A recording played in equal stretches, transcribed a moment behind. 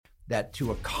that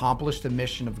to accomplish the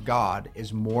mission of God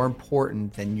is more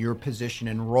important than your position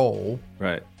and role.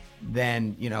 Right.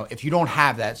 Then, if you don't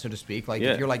have that, so to speak, like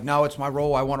if you're like, no, it's my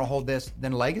role, I want to hold this,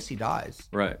 then legacy dies.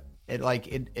 Right.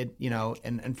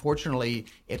 And unfortunately,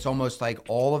 it's almost like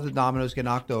all of the dominoes get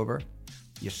knocked over.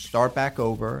 You start back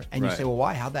over and you say, well,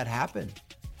 why? How'd that happen?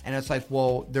 And it's like,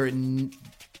 well,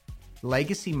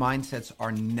 legacy mindsets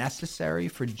are necessary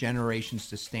for generations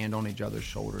to stand on each other's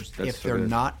shoulders. If they're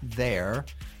not there,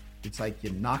 it's like you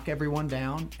knock everyone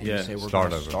down and you say, we're going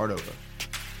to start over.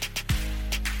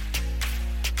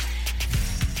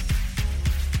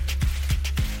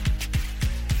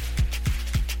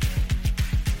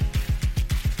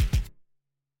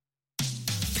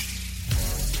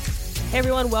 Hey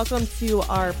everyone, welcome to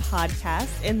our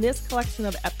podcast. In this collection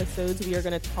of episodes, we are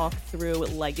going to talk through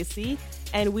legacy,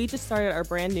 and we just started our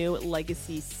brand new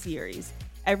legacy series.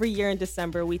 Every year in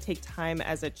December, we take time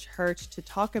as a church to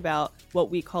talk about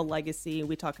what we call legacy.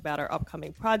 We talk about our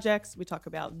upcoming projects, we talk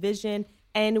about vision,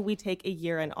 and we take a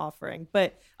year-end offering.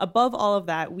 But above all of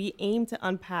that, we aim to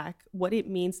unpack what it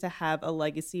means to have a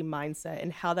legacy mindset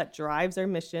and how that drives our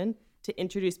mission to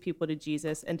introduce people to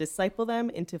Jesus and disciple them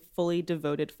into fully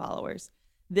devoted followers.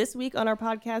 This week on our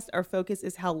podcast, our focus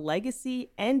is how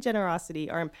legacy and generosity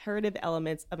are imperative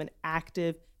elements of an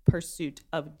active pursuit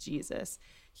of Jesus.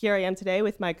 Here I am today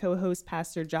with my co-host,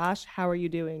 Pastor Josh. How are you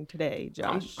doing today,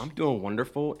 Josh? I'm doing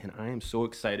wonderful, and I am so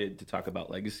excited to talk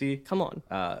about legacy. Come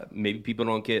on. Maybe people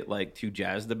don't get too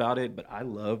jazzed about it, but I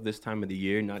love this time of the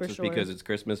year, not just because it's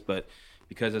Christmas, but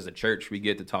because as a church, we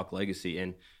get to talk legacy.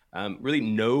 And really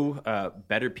no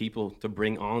better people to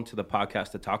bring on to the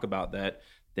podcast to talk about that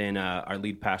than our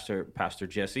lead pastor, Pastor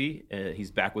Jesse.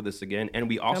 He's back with us again. And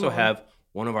we also have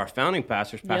one of our founding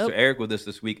pastors, Pastor Erich, with us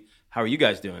this week. How are you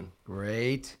guys doing?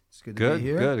 Great. It's good to be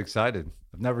here. Good, excited.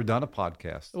 I've never done a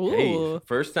podcast. Ooh. Hey,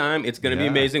 first time. It's going to be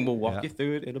amazing. We'll walk you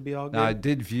through it. It'll be all good. Now, I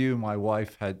did view, my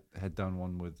wife had done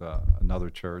one with another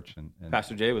church. And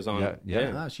Pastor Jay was on.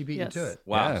 Yeah. Oh, she beat you to it.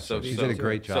 Wow. Yeah, so she did a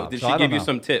great job. So did she give you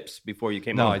some tips before you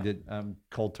came on? No, I did.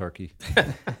 Cold turkey. All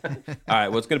right.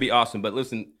 Well, it's going to be awesome. But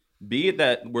listen, be it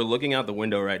that we're looking out the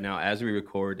window right now as we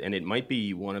record, and it might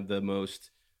be one of the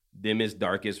most dimmest,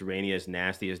 darkest, rainiest,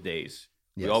 nastiest days.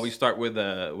 Yes. We always start with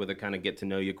a kind of get to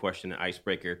know you question, an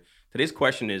icebreaker. Today's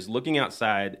question is, looking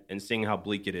outside and seeing how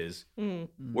bleak it is,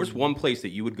 where's one place that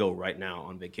you would go right now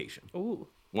on vacation? Ooh.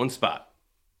 One spot.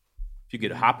 If you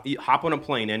could hop on a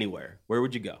plane anywhere, where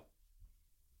would you go?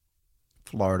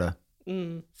 Florida.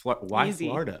 Why Easy.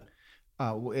 Florida?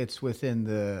 It's within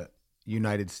the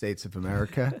United States of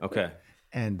America. Okay.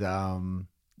 And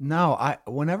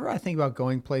whenever I think about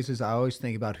going places, I always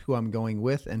think about who I'm going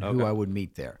with and who I would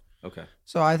meet there. Okay.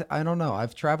 So I don't know.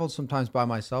 I've traveled sometimes by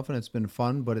myself and it's been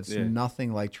fun, but it's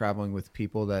nothing like traveling with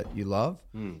people that you love.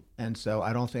 And so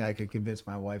I don't think I could convince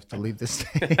my wife to leave the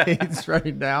States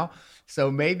right now.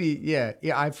 So maybe,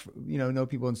 I've know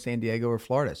people in San Diego or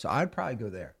Florida. So I'd probably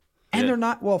go there. And they're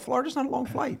not, Florida's not a long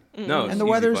flight. No, and the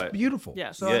weather's beautiful.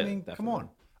 Yeah. So definitely. come on.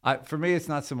 For me, it's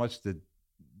not so much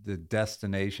the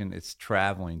destination, it's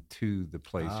traveling to the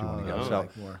place you want to go. So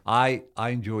I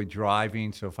enjoy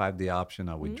driving, so if I have the option,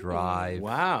 I would drive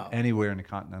anywhere in the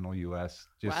continental U.S.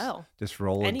 Just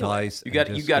roll the dice. You got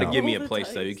to give me a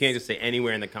place, though. You can't just say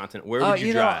anywhere in the continent. Where would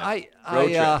you drive?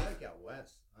 Road trip.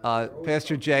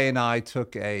 Pastor Jay and I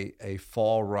took a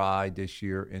fall ride this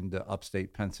year into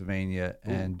upstate Pennsylvania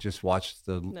and just watched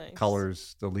the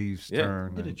colors, the leaves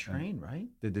turn. Did a train, right?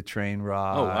 Did the train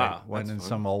ride. Oh, wow. Went in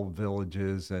some old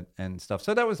villages and stuff.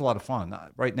 So that was a lot of fun.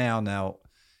 Right now,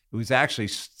 it was actually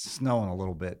snowing a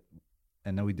little bit.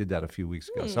 And then we did that a few weeks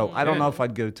ago. So I don't know if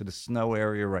I'd go to the snow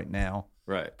area right now.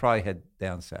 Right. Probably head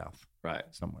down south. Right.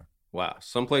 Somewhere. Wow.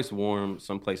 Someplace warm,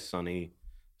 someplace sunny,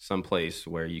 someplace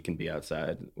where you can be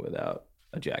outside without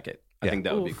a jacket. I think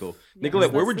that would be cool. Yes,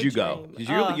 Nicolette, where would you go? dream.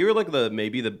 Because you're like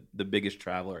maybe the biggest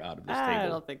traveler out of this table. I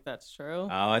don't think that's true.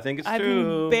 Oh, I think it's I've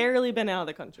true. barely been out of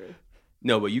the country.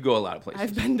 No, but you go a lot of places.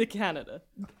 I've been to Canada.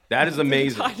 That is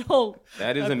amazing.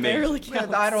 That is amazing. Barely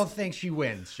counts. I don't think she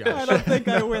wins, Josh. I don't think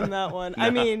I win that one.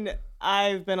 I mean,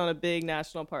 I've been on a big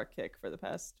national park kick for the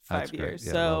past 5 years.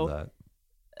 Yeah, so, love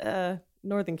that.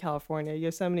 Northern California,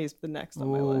 Yosemite is the next on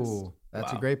my list. Ooh,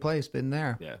 that's a great place. Been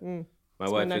there. Yeah. Mm. My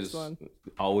That's wife my is next one.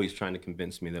 always trying to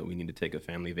convince me that we need to take a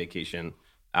family vacation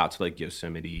out to like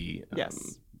Yosemite,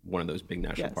 Yes. one of those big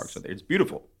national Yes. parks out there. It's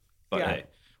beautiful. But hey,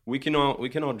 we can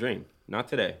all dream. Not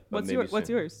today. But What's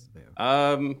yours?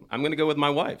 I'm gonna go with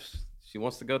my wife's. She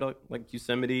wants to go to like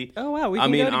Yosemite. Oh wow, we can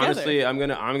go together. Honestly, I'm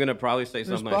gonna probably say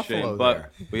something I shouldn't.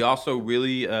 But we also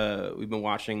really we've been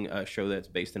watching a show that's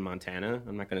based in Montana.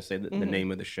 I'm not gonna say the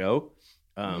name of the show,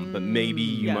 but maybe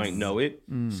you might know it.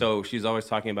 So she's always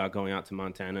talking about going out to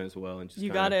Montana as well and just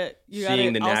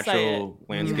seeing the natural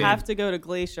landscape. You have to go to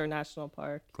Glacier National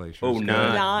Park.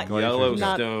 Not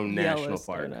Yellowstone National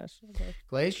Park.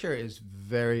 Glacier is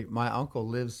my uncle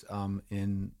lives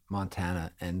in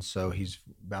Montana, and so he's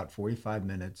about 45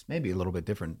 minutes, maybe a little bit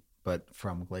different, but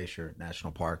from Glacier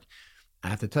National Park. I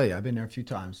have to tell you, I've been there a few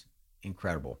times.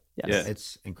 Incredible. Yes. Yeah.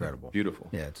 It's incredible. Beautiful.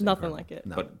 Yeah, it's nothing incredible. like it.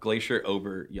 No. But Glacier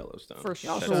over Yellowstone. For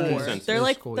sure. That's They're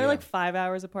like 5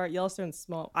 hours apart. Yellowstone's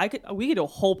small. We could do a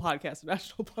whole podcast of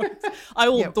national parks. I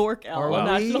will dork out on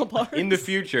national parks. In the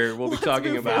future, we'll be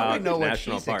talking about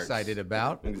national parks. Excited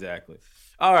about. Exactly.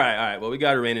 All right. Well, we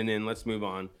got it reining in. Let's move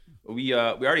on. We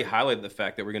already highlighted the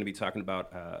fact that we're going to be talking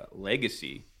about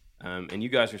legacy, and you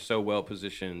guys are so well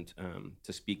positioned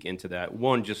to speak into that.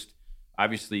 One, just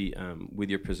obviously with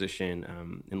your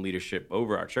position in leadership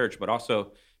over our church, but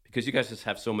also because you guys just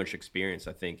have so much experience,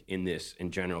 I think, in this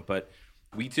in general. But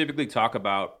we typically talk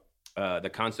about the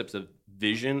concepts of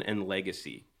vision and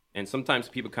legacy. And sometimes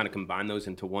people kind of combine those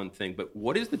into one thing. But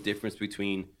what is the difference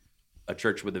between a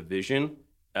church with a vision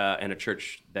and a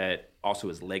church that also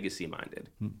is legacy-minded?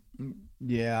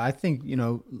 Yeah, I think,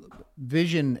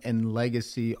 vision and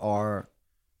legacy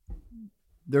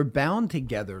they're bound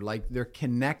together, like they're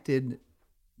connected.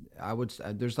 I would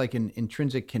say there's like an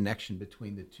intrinsic connection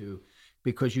between the two,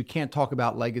 because you can't talk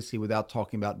about legacy without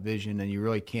talking about vision, and you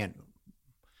really can't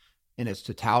in its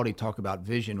totality talk about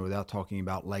vision without talking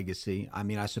about legacy. I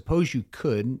mean, I suppose you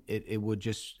could. It would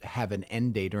just have an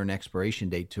end date or an expiration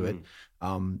date to it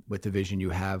with the vision you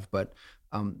have. But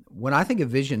when I think of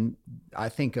vision, I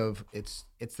think of it's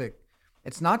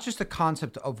not just a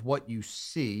concept of what you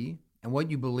see and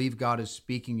what you believe God is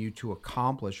speaking you to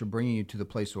accomplish or bringing you to the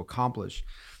place to accomplish,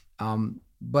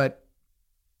 but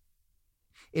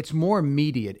it's more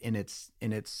immediate in its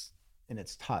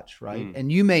touch, right?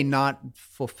 And you may not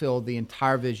fulfill the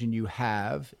entire vision you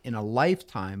have in a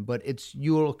lifetime, but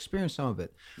you'll experience some of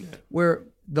it. Yeah. Where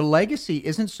the legacy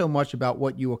isn't so much about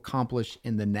what you accomplish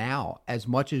in the now, as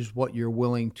much as what you're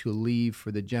willing to leave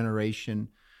for the generation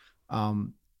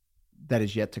that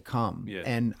is yet to come. Yeah.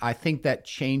 And I think that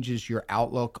changes your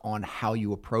outlook on how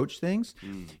you approach things.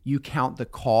 You count the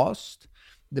cost.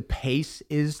 The pace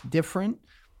is different.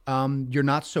 You're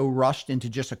not so rushed into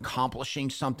just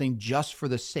accomplishing something just for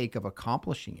the sake of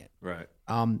accomplishing it. Right.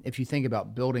 If you think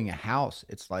about building a house,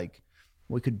 it's like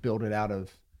we could build it out of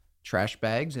trash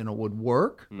bags and it would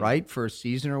work, right, for a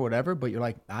season or whatever. But you're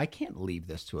like, I can't leave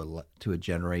this to a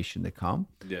generation to come.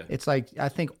 Yeah. It's like, I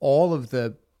think all of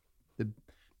the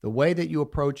way that you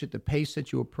approach it, the pace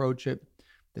that you approach it,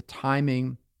 the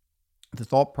timing, the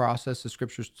thought process. The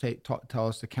scriptures tell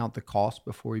us to count the cost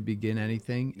before we begin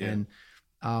anything. Yeah.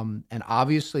 And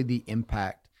obviously the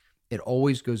impact, it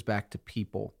always goes back to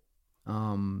people.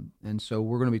 And so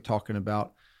we're going to be talking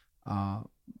about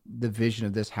the vision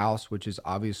of this house, which is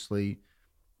obviously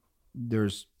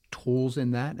there's tools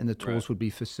in that, and the tools would be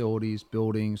facilities,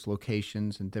 buildings,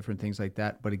 locations, and different things like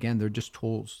that. But again, they're just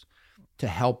tools to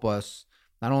help us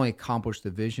not only accomplish the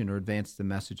vision or advance the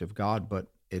message of God, but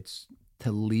it's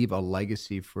to leave a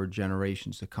legacy for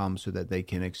generations to come so that they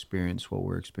can experience what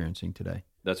we're experiencing today.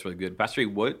 That's really good. Pastor,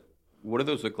 what do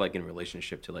those look like in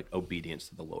relationship to like obedience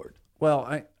to the Lord?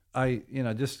 Well, I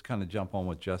just kind of jump on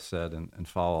what Jess said and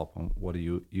follow up on what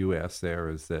you asked there,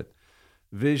 is that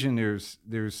vision,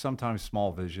 there's sometimes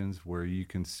small visions where you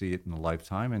can see it in a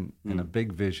lifetime, and in a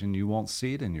big vision, you won't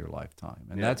see it in your lifetime.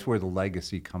 And that's where the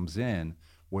legacy comes in,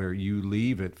 where you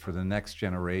leave it for the next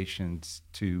generations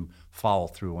to follow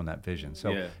through on that vision.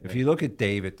 So if you look at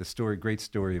David, great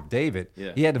story of David,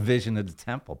 he had a vision of the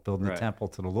temple, building the temple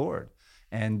to the Lord.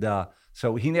 And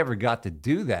so he never got to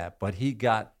do that, but he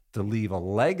got to leave a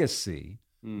legacy.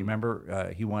 You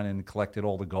remember, he went and collected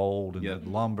all the gold and the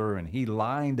lumber, and he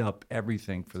lined up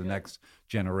everything for the next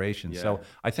generation. Yeah. So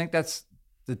I think that's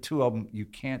the two of them you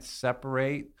can't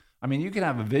separate. I mean, you can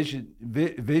have a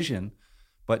vision,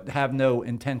 but have no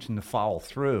intention to follow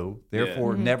through,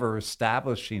 therefore never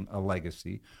establishing a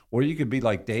legacy. Or you could be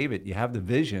like David, you have the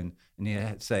vision, and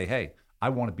you say, hey, I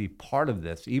want to be part of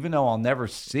this, even though I'll never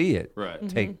see it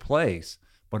take place,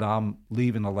 but I'm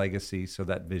leaving a legacy so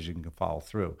that vision can follow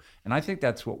through. And I think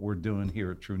that's what we're doing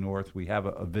here at True North. We have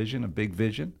a vision, a big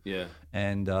vision,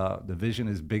 and the vision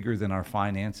is bigger than our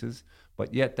finances,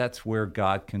 but yet that's where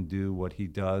God can do what he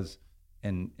does,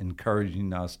 and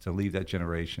encouraging us to leave that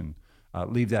generation,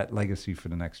 leave that legacy for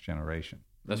the next generation.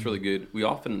 That's really good. We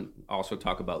often also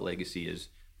talk about legacy as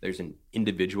there's an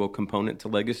individual component to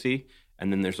legacy,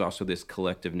 and then there's also this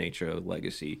collective nature of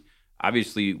legacy.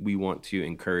 obviously we want to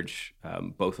encourage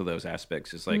both of those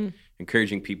aspects. It's like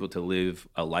encouraging people to live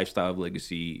a lifestyle of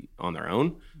legacy on their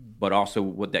own, but also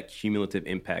what that cumulative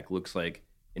impact looks like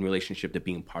in relationship to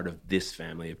being part of this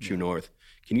family of True North.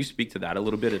 Can you speak to that a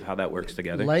little bit of how that works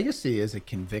together? Legacy is a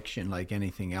conviction like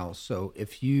anything else. So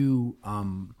if you,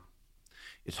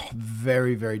 it's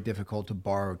very, very difficult to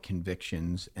borrow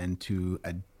convictions and to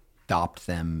adopt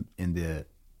them in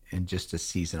just a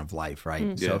season of life,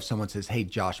 right? So if someone says, hey,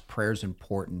 Josh, prayer's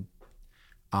important,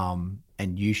 and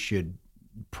you should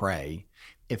pray.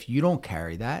 If you don't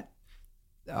carry that,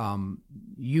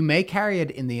 you may carry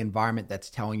it in the environment that's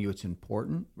telling you it's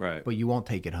important, right? But you won't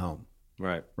take it home.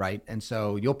 Right. And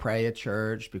so you'll pray at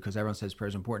church because everyone says prayer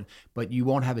is important, but you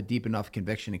won't have a deep enough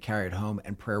conviction to carry it home,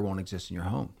 and prayer won't exist in your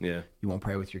home. Yeah. You won't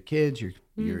pray with your kids,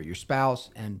 your spouse.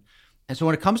 And so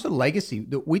when it comes to legacy,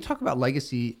 we talk about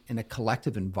legacy in a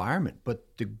collective environment, but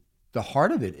the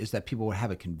heart of it is that people would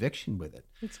have a conviction with it.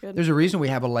 That's good. There's a reason we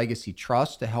have a legacy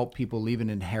trust to help people leave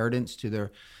an inheritance to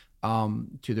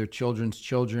their children's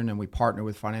children, and we partner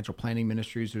with financial planning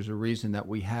ministries. There's a reason that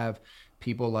we have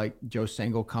people like Joe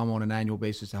Sengel come on an annual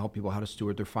basis to help people how to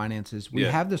steward their finances. We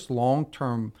have this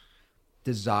long-term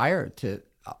desire to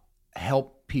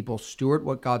help people steward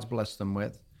what God's blessed them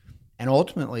with, and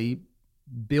ultimately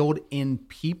build in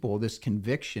people this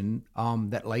conviction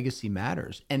that legacy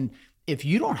matters. And if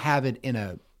you don't have it in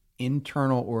a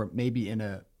internal or maybe in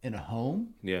a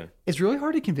home, it's really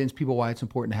hard to convince people why it's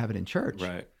important to have it in church.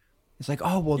 Right. It's like,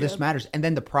 oh, well, this matters. And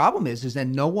then the problem is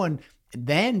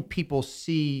then people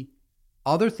see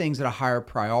other things at a higher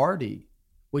priority,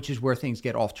 which is where things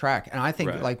get off track. And I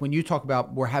think like when you talk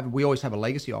about we always have a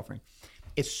legacy offering.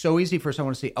 It's so easy for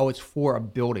someone to say, oh, it's for a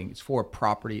building, it's for a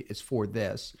property, it's for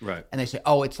this. Right. And they say,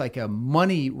 oh, it's like a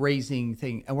money raising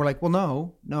thing. And we're like, well,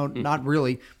 no, not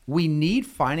really. We need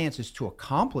finances to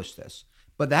accomplish this,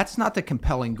 but that's not the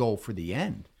compelling goal for the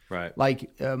end. Right. Like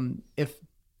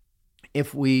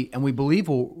if we believe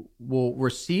we'll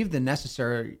receive the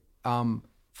necessary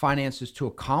finances to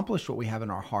accomplish what we have in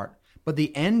our heart, but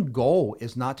the end goal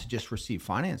is not to just receive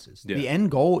finances. The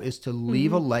end goal is to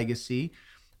leave a legacy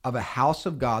of a house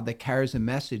of God that carries a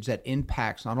message that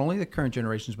impacts not only the current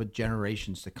generations, but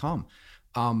generations to come.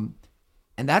 And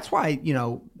that's why,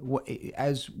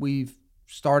 as we've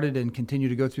started and continue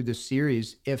to go through this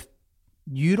series, if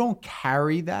you don't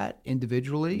carry that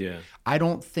individually, I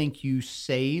don't think you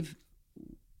save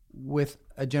with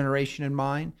a generation in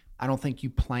mind. I don't think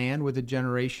you plan with a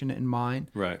generation in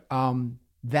mind. Right.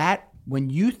 That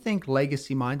when you think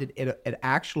legacy minded, it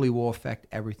actually will affect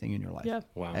everything in your life. Yeah.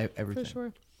 Wow. Everything. For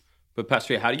sure. But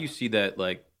Pastor, how do you see that?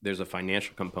 Like, there's a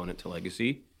financial component to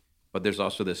legacy, but there's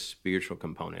also this spiritual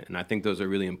component, and I think those are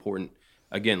really important.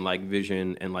 Again, like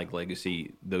vision and like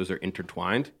legacy, those are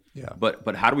intertwined. Yeah.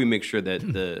 But how do we make sure that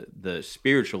the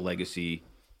spiritual legacy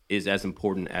is as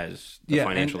important as the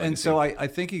financial legacy? And so I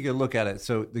think you could look at it.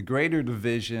 So the greater the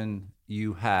vision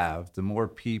you have, the more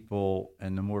people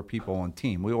on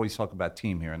team. We always talk about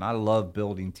team here, and I love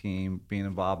building team, being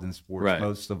involved in sports. Right.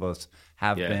 Most of us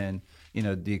have been.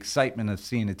 The excitement of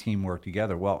seeing a team work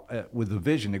together. Well, with the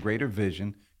vision, the greater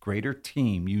vision, greater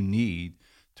team you need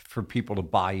for people to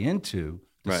buy into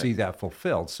to see that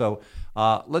fulfilled. So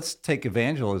let's take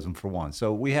evangelism for one.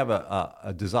 So we have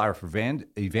a desire for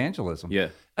evangelism. Yeah.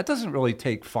 That doesn't really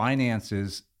take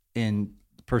finances in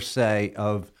per se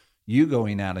of you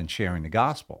going out and sharing the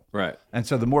gospel. Right. And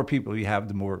so the more people you have,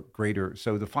 the more greater.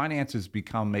 So the finances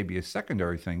become maybe a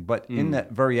secondary thing. But in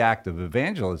that very act of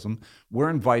evangelism, we're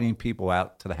inviting people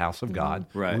out to the house of God.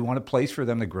 Right. We want a place for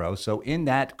them to grow. So in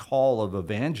that call of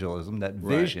evangelism, that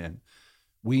vision,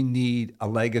 we need a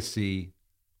legacy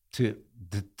to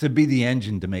be the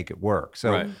engine to make it work.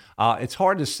 So it's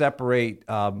hard to separate,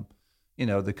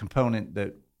 the component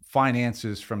that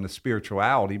finances from the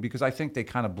spirituality, because I think they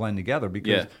kind of blend together,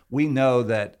 because we know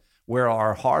that where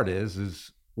our heart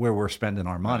is where we're spending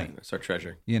our money. Right. That's our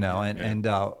treasure. And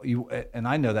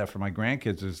I know that for my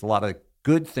grandkids, there's a lot of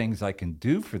good things I can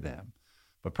do for them,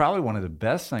 but probably one of the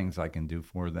best things I can do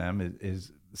for them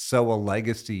is sow a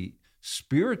legacy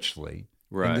spiritually,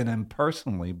 and then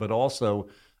personally, but also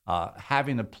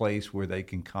having a place where they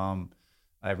can come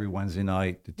every Wednesday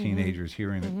night, the teenagers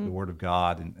hearing the Word of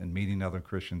God and meeting other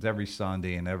Christians every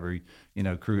Sunday, and every,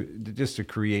 just to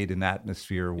create an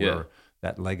atmosphere where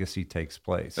that legacy takes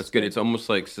place. That's good. It's almost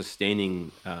like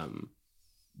sustaining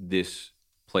this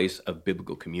place of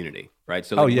biblical community, right?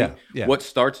 So what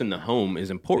starts in the home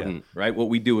is important, right? What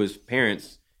we do as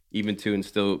parents, even to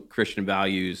instill Christian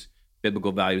values,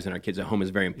 biblical values in our kids at home,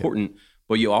 is very important.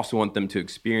 But you also want them to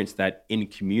experience that in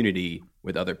community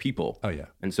with other people. Oh, yeah.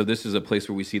 And so this is a place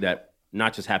where we see that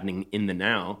not just happening in the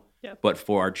now, but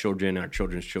for our children, our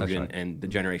children's children, right. and the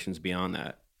generations beyond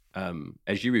that.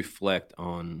 As you reflect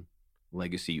on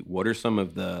legacy, what are some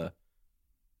of the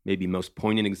maybe most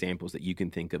poignant examples that you can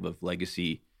think of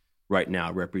legacy right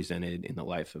now represented in the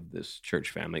life of this church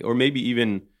family, or maybe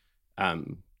even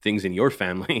things in your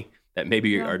family that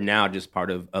maybe are now just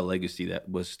part of a legacy that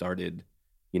was started,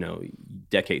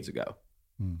 decades ago?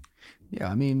 Yeah,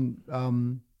 I mean,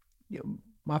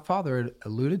 my father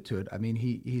alluded to it. I mean,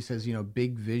 he says,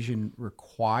 big vision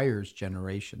requires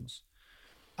generations.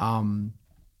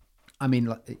 I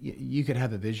mean, you could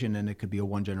have a vision and it could be a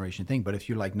one generation thing, but if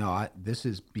you're like, no, this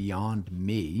is beyond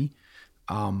me,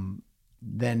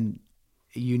 then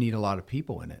you need a lot of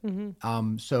people in it.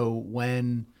 Mm-hmm. So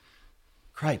when,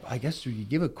 I guess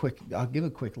I'll give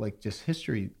a quick like just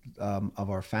history of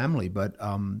our family, but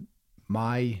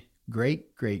my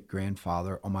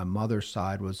great-great-grandfather on my mother's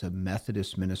side was a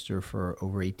Methodist minister for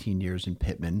over 18 years in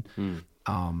Pittman.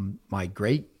 My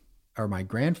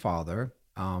grandfather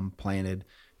planted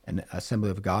an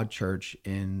Assembly of God church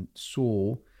in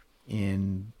Sewell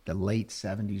in the late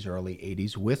 70s, early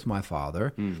 80s with my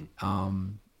father.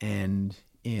 And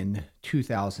in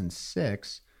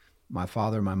 2006, my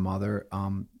father and my mother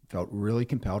felt really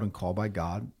compelled and called by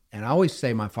God. And I always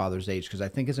say my father's age because I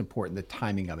think it's important, the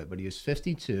timing of it. But he was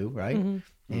 52, right?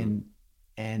 Mm-hmm.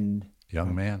 And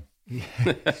young man.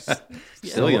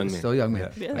 Still young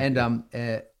man.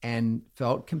 Yeah. And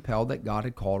felt compelled that God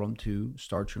had called him to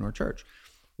start True North Church.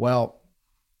 Well,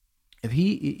 if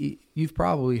you've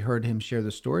probably heard him share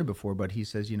the story before, but he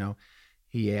says,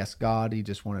 he asked God, he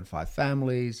just wanted 5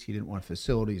 families. He didn't want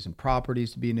facilities and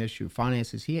properties to be an issue,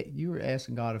 finances. You were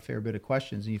asking God a fair bit of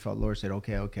questions, and you felt the Lord said,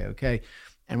 okay.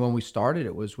 And when we started,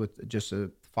 it was with just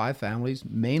 5 families,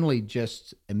 mainly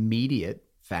just immediate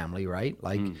family, right?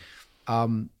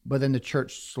 But then the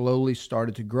church slowly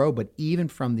started to grow. But even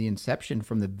from the inception,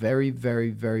 from the very,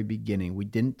 very, very beginning, we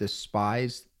didn't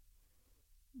despise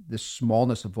the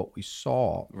smallness of what we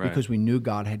saw, because we knew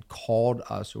God had called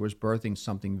us or was birthing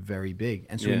something very big.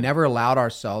 And so we never allowed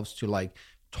ourselves to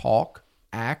talk,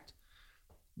 act,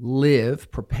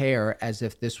 live, prepare as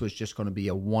if this was just going to be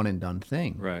a one and done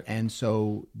thing. Right. And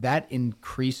so that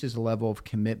increases the level of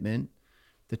commitment,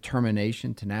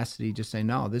 determination, tenacity, just say,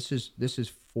 no, this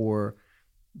is for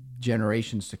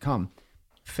generations to come.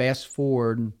 Fast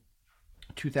forward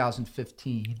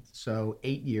 2015, so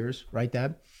 8 years, right,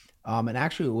 Dad? And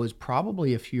actually, it was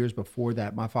probably a few years before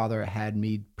that. My father had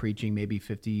me preaching maybe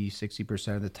 50,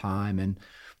 60% of the time.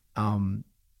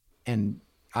 And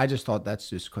I just thought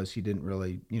that's just because he didn't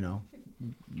really,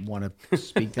 want to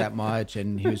speak that much.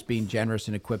 And he was being generous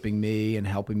and equipping me and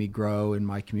helping me grow in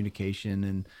my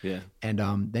communication.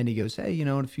 And then he goes, hey, in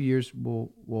a few years,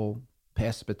 we'll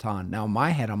pass the baton. Now, in my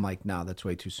head, I'm like, no, that's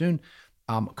way too soon.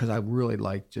 Because I really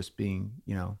like just being,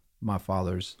 my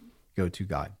father's go-to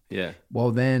guy. Yeah.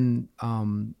 Well, then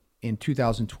in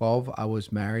 2012, I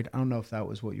was married. I don't know if that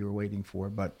was what you were waiting for,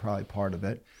 but probably part of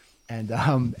it. And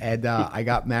I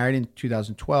got married in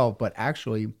 2012. But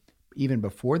actually, even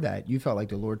before that, you felt like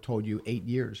the Lord told you 8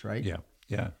 years, right?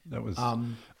 Yeah. That was.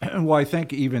 Well, I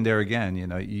think even there again,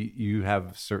 you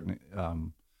have certain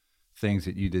things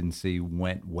that you didn't see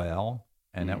went well.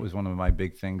 And that was one of my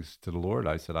big things to the Lord.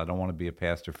 I said, I don't want to be a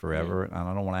pastor forever, and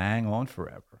I don't want to hang on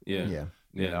forever. Yeah.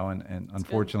 And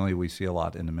unfortunately, we see a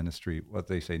lot in the ministry. What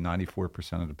they say,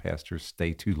 94% of the pastors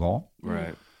stay too long.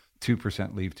 Right.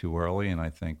 2% leave too early, and I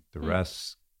think the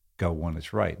rest go when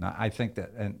it's right. And I think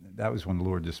that was when the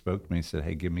Lord just spoke to me and said,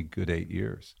 hey, give me good 8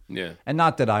 years. Yeah. And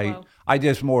not that I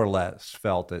just more or less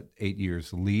felt that 8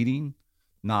 years leading,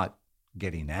 not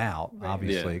getting out,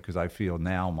 obviously, because I feel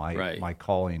now my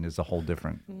calling is a whole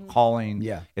different calling.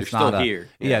 Yeah. It's You're not still here.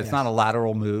 It's not a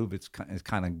lateral move. It's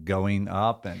kind of going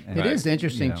up. And it is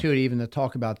interesting too, even to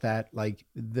talk about that.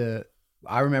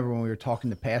 I remember when we were talking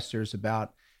to pastors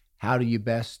about how do you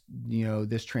best,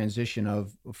 this transition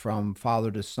from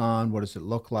father to son, what does it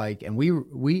look like? And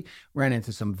we ran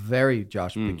into some very,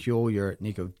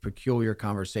 peculiar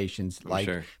conversations.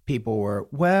 People were,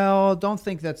 well, don't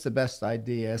think that's the best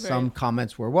idea. Right. Some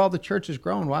comments were, well, the church is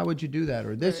growing. Why would you do that?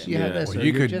 Or this, you have this. Well,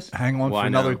 you could just hang on for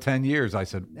another 10 years. I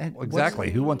said, exactly.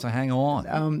 Who wants to hang on?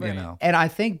 And I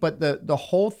think, but the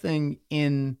whole thing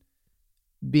in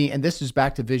being, and this is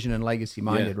back to vision and legacy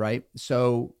minded, right?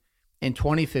 So in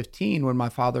 2015, when my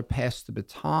father passed the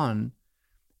baton,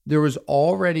 there was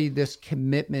already this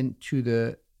commitment to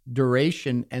the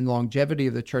duration and longevity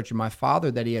of the church and my father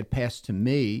that he had passed to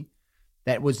me,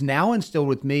 that was now instilled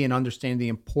with me and understanding the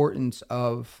importance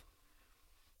of,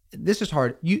 this is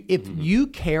hard. You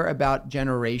care about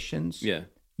generations,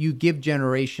 you give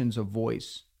generations a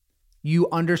voice. you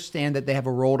understand that they have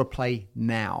a role to play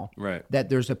now. Right. That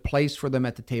there's a place for them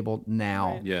at the table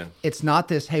now. Right. Yeah. It's not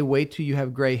this, hey, wait till you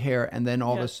have gray hair, and then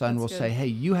all of a sudden we'll good. say, hey,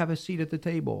 you have a seat at the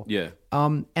table. Yeah.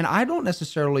 And I don't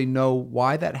necessarily know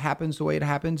why that happens the way it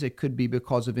happens. It could be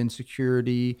because of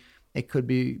insecurity. It could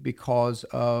be because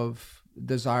of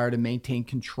desire to maintain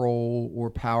control or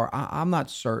power. I'm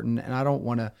not certain, and I don't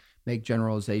want to make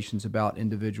generalizations about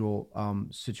individual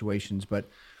situations, but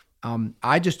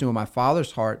I just knew in my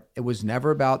father's heart, it was never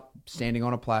about standing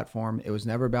on a platform. It was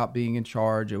never about being in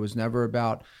charge. It was never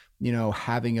about,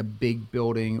 having a big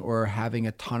building or having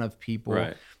a ton of people.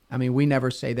 Right. I mean, we never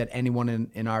say that anyone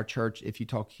in our church, if you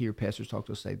hear pastors talk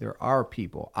to us, say there are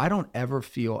people. I don't ever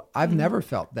feel, I've never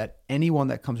felt that anyone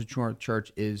that comes to our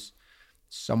church is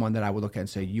someone that I would look at and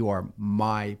say, you are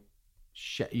my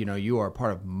you are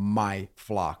part of my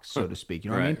flock, so to speak.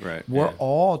 You know what I mean? Right. We're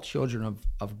all children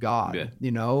of God.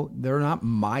 Yeah. They're not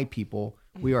my people.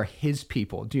 We are his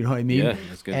people. Do you know what I mean? Yeah,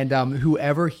 that's good. And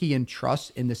whoever he entrusts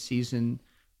in the season,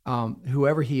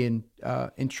 whoever he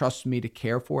entrusts me to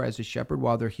care for as a shepherd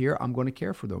while they're here, I'm going to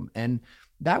care for them. And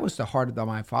that was the heart that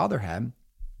my father had.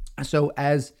 So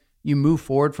as you move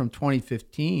forward from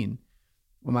 2015,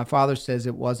 when my father says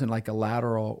it wasn't like a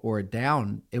lateral or a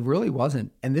down, it really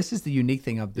wasn't. And this is the unique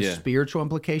thing of the spiritual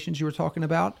implications you were talking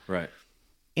about. Right.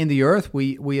 In the earth,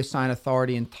 we assign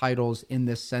authority and titles in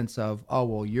this sense of, oh,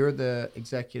 well, you're the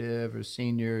executive or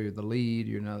senior, you're the lead,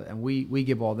 and we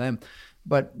give all them.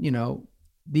 But,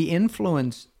 the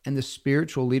influence and the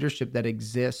spiritual leadership that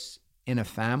exists in a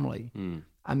family,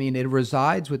 I mean, it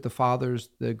resides with the fathers,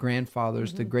 the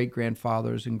grandfathers, the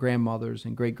great-grandfathers and grandmothers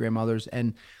and great-grandmothers.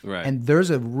 And there's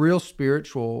a real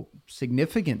spiritual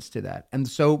significance to that. And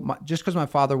so just because my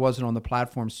father wasn't on the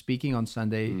platform speaking on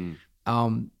Sunday,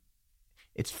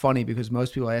 it's funny because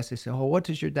most people ask, they say, oh, what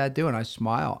does your dad do? And I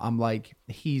smile. I'm like,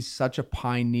 he's such a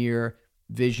pioneer,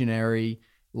 visionary,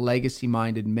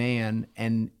 legacy-minded man.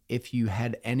 And if you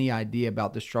had any idea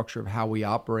about the structure of how we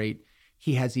operate,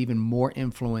 he has even more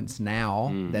influence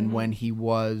now than when he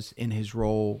was in his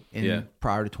role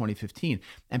prior to 2015.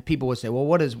 And people would say, well,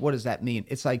 what does that mean?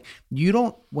 It's like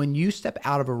when you step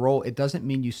out of a role, it doesn't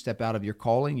mean you step out of your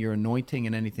calling, your anointing,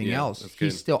 and anything else.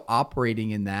 He's still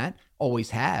operating in that, always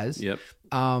has. Yep.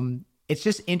 It's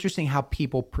just interesting how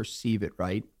people perceive it,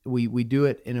 right? We do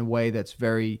it in a way that's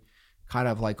very kind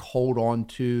of like hold on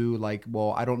to, like,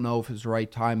 well, I don't know if it's the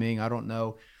right timing. I don't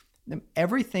know.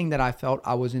 Everything that I felt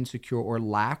I was insecure or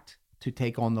lacked to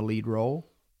take on the lead role,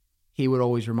 he would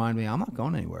always remind me, I'm not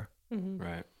going anywhere.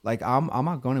 Right. Like, I'm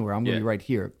not going anywhere. I'm going to be right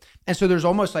here. And so there's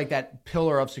almost like that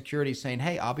pillar of security saying,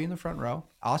 hey, I'll be in the front row.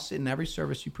 I'll sit in every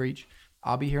service you preach.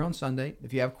 I'll be here on Sunday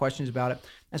if you have questions about it.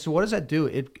 And so what does that do?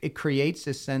 It creates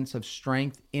this sense of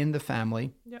strength in the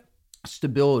family,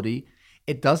 stability.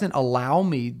 It doesn't allow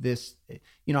me this,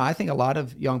 I think a lot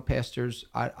of young pastors,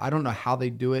 I don't know how they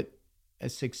do it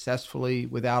as successfully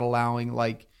without allowing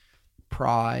like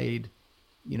pride,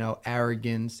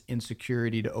 arrogance,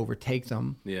 insecurity to overtake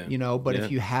them. But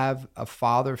if you have a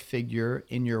father figure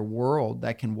in your world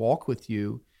that can walk with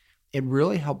you, it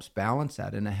really helps balance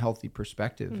that in a healthy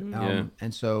perspective.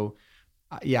 And so,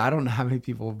 I don't know how many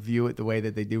people view it the way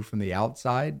that they do from the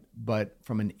outside, but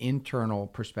from an internal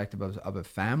perspective of a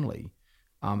family,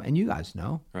 and you guys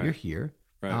know, you're here.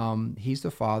 Right. He's the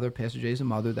father, Pastor Jay's the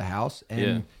mother, the house,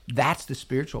 and that's the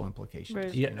spiritual implications.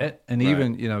 Right. Yeah, and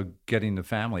even getting the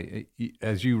family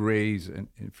as you raise, and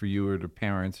for you or the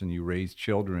parents, and you raise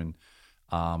children,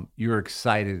 you're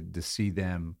excited to see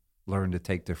them learn to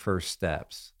take their first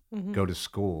steps, go to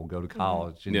school, go to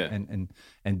college,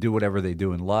 and do whatever they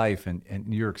do in life, and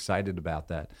you're excited about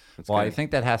that. That's good. I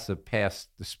think that has to pass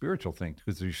the spiritual thing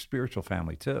because there's spiritual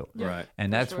family too, right?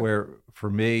 And that's where, for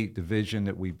me, the vision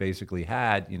that we basically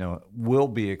had, will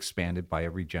be expanded by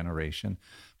every generation.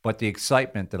 But the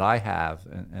excitement that I have,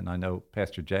 and I know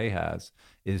Pastor Jay has,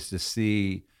 is to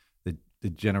see the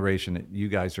generation that you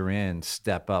guys are in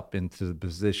step up into the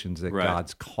positions that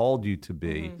God's called you to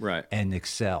be, and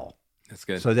excel. That's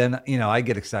good. So then, I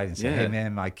get excited and say, hey,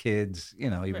 man, my kids,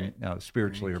 even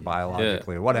spiritually or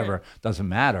biologically or whatever, doesn't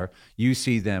matter. You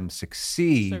see them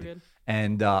succeed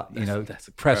and, that's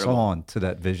press on to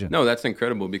that vision. No, that's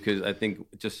incredible because I think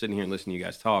just sitting here and listening to you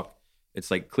guys talk,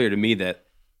 it's like clear to me that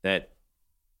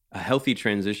a healthy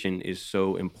transition is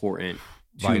so important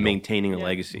to maintaining a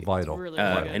legacy. Vital. Really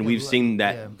and we've seen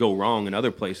that go wrong in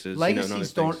other places.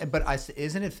 Legacies don't, but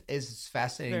isn't it is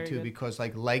fascinating too, because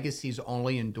like legacies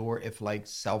only endure if like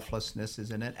selflessness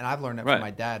is in it. And I've learned that from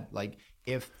my dad. Like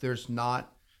if there's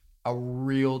not a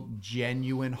real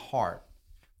genuine heart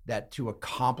that to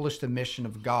accomplish the mission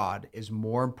of God is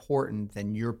more important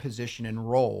than your position and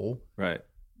role,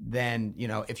 then,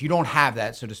 if you don't have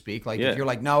that, so to speak, like if you're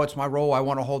like, no, it's my role, I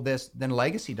want to hold this, then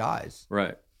legacy dies.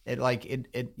 Right. And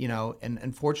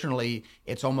unfortunately,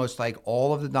 it's almost like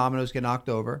all of the dominoes get knocked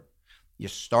over. You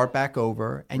start back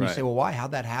over and you say, well, why?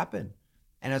 How'd that happen?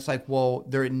 And it's like, well,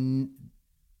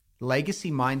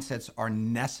 legacy mindsets are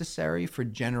necessary for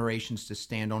generations to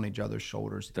stand on each other's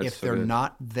shoulders. If they're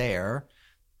not there,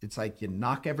 it's like you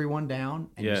knock everyone down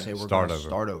and you say, we're going to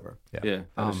start over. Yeah.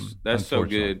 That's so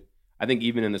good. I think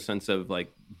even in the sense of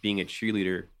like being a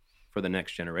cheerleader for the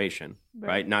next generation,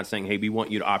 right? Not saying, hey, we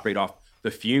want you to operate off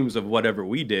the fumes of whatever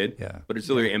we did, but it's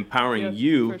literally empowering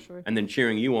you and then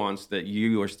cheering you on so that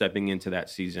you are stepping into that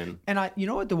season. And you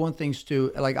know what, the one thing's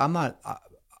too, like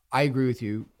I agree with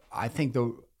you. I think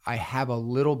I have a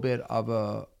little bit of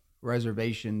a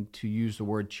reservation to use the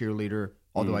word cheerleader,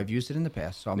 although I've used it in the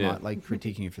past, so I'm not like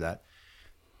critiquing you for that.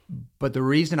 But the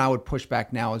reason I would push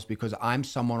back now is because I'm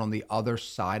someone on the other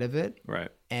side of it. Right.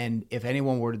 And if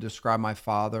anyone were to describe my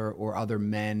father or other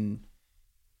men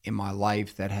in my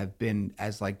life that have been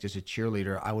as like just a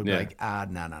cheerleader, I would be like,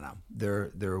 no.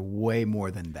 They're way more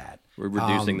than that. We're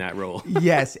reducing that role.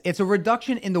 Yes. It's a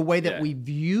reduction in the way that we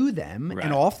view them. Right.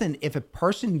 And often if a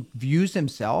person views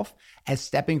himself as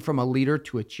stepping from a leader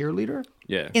to a cheerleader,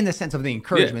 in the sense of the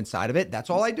encouragement side of it, that's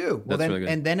all I do. Well, then, really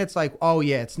and then it's like, oh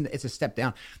yeah, it's a step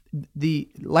down.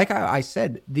 Like I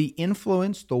said, the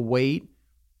influence, the weight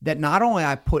that not only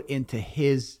I put into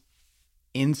his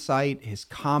insight, his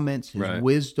comments, his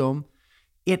wisdom,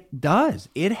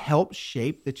 it helps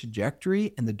shape the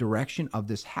trajectory and the direction of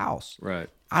this house. Right.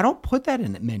 I don't put that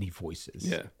in many voices.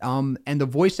 Yeah. And the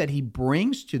voice that he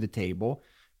brings to the table,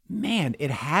 man,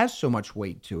 it has so much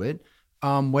weight to it.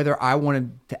 Whether I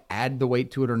wanted to add the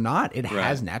weight to it or not, it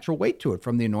has natural weight to it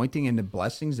from the anointing and the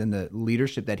blessings and the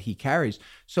leadership that he carries.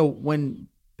 So when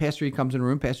Pastor E comes in the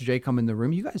room, Pastor J come in the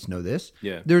room, you guys know this.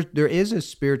 Yeah. There is a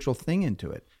spiritual thing into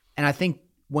it. And I think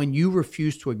when you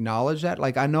refuse to acknowledge that,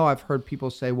 like I know I've heard people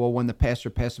say, well, when the pastor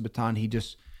passed the baton, he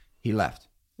left.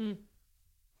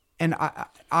 And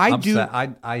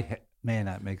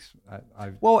that makes,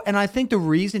 well, and I think the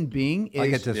reason being is, I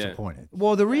get disappointed.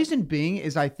 Well, the reason being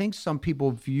is I think some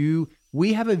people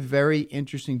we have a very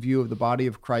interesting view of the body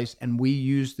of Christ, and we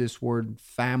use this word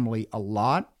family a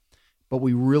lot, but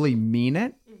we really mean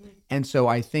it. Mm-hmm. And so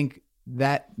I think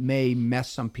that may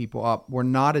mess some people up. We're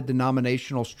not a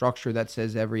denominational structure that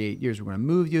says every 8 years we're going to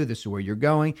move you. This is where you're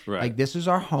going. Right. Like this is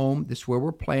our home. This is where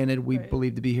we're planted. We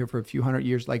believe to be here for a few hundred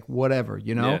years, like whatever,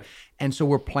 Yeah. And so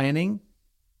we're planning,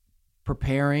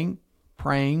 preparing,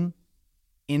 praying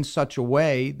in such a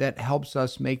way that helps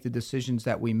us make the decisions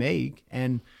that we make.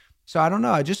 And so I don't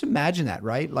know. I just imagine that,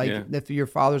 right? Like if your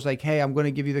father's like, hey, I'm going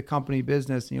to give you the company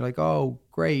business, and you're like, oh,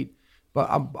 great. But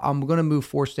I'm going to move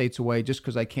 4 states away just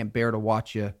because I can't bear to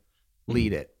watch you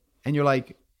lead it. And you're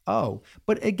like, oh.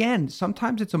 But again,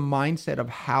 sometimes it's a mindset of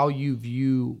how you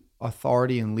view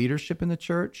authority and leadership in the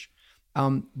church.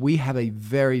 We have a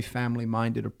very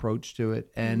family-minded approach to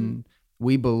it. And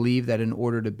we believe that in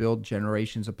order to build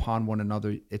generations upon one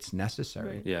another, it's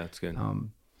necessary. Right. Yeah, it's good.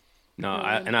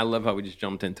 I love how we just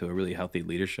jumped into a really healthy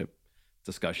leadership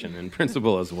discussion and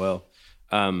principle as well.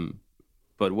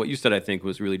 But what you said, I think,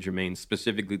 was really germane,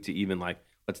 specifically to even like,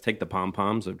 let's take the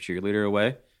pom-poms of cheerleader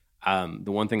away.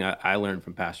 The one thing I learned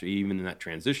from Pastor E, even in that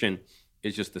transition,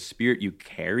 is just the spirit you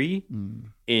carry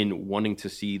in wanting to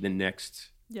see the next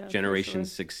generation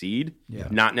succeed. Yeah.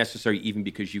 Not necessarily even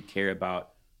because you care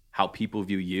about how people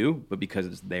view you, but because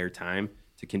it's their time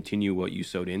to continue what you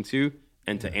sowed into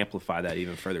and to amplify that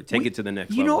even further. Take it to the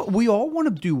next level. We all want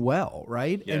to do well,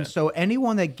 right? Yeah. And so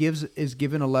anyone that is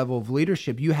given a level of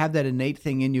leadership, you have that innate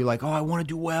thing in you like, oh, I want to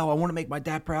do well. I want to make my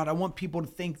dad proud. I want people to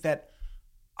think that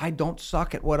I don't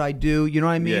suck at what I do. You know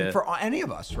what I mean? Yeah. For any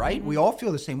of us, right? We all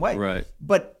feel the same way. Right.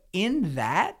 But in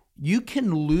that, you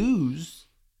can lose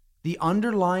the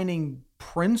underlining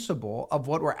principle of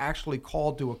what we're actually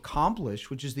called to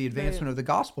accomplish, which is the advancement of the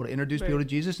gospel, to introduce people to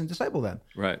Jesus and disciple them.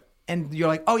 Right. And you're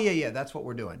like, oh, yeah, that's what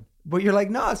we're doing. But you're like,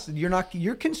 no, you're not.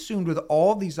 You're consumed with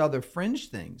all these other fringe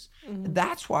things. Mm-hmm.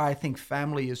 That's why I think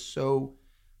family is so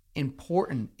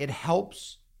important. It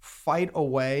helps fight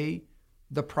away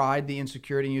the pride, the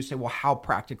insecurity. And you say, well, how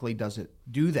practically does it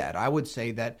do that? I would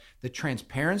say that the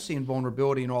transparency and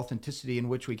vulnerability and authenticity in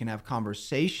which we can have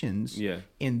conversations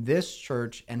in this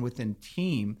church and within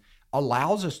team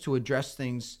allows us to address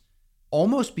things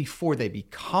almost before they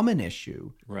become an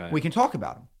issue. Right. We can talk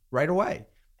about them right away.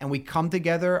 and we come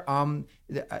together.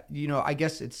 I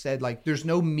guess it said like there's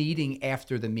no meeting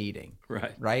after the meeting,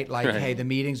 right? Like, hey, the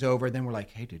meeting's over. Then we're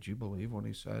like, hey, did you believe what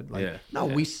he said? Like,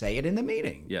 we say it in the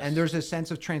meeting, and there's a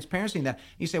sense of transparency in that.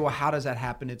 You say, well, how does that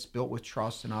happen? It's built with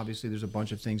trust, and obviously there's a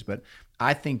bunch of things, but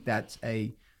I think that's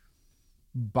a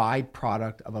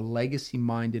byproduct of a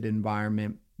legacy-minded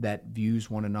environment that views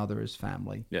one another as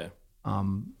family. Yeah.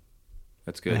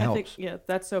 That's good. I think,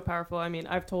 that's so powerful. I mean,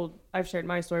 I've shared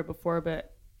my story before,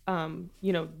 but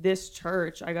this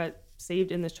church, I got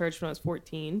saved in this church when I was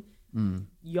 14.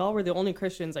 Y'all were the only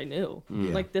Christians I knew.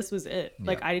 Like, this was it.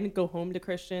 Like, I didn't go home to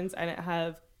Christians. I didn't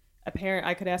have a parent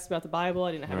I could ask about the Bible.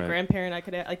 I didn't have a grandparent I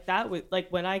could ask. Like, that was like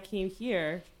when I came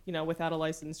here, without a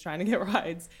license, trying to get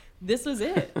rides. This was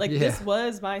it. Like, this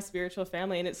was my spiritual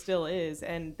family, and it still is.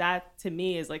 And that to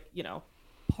me is like,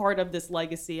 part of this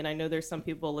legacy. And I know there's some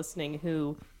people listening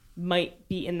who might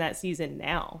be in that season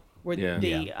now where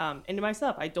they and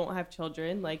myself, I don't have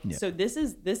children, so this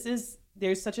is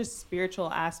there's such a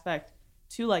spiritual aspect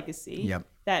to legacy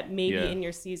that maybe in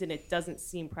your season it doesn't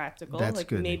seem practical. That's like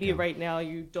good, maybe right now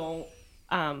you don't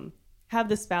have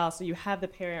the spouse, or you have the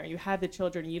parent, or you have the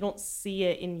children, you don't see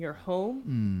it in your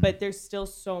home, but there's still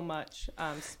so much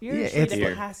spiritually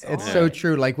that pass on. It's so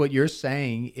true. Like what you're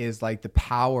saying is like the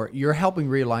power. You're helping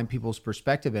realign people's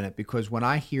perspective in it, because when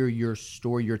I hear your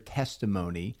story, your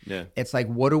testimony, it's like,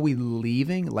 what are we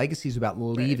leaving? Legacy is about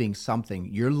leaving something.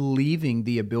 You're leaving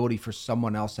the ability for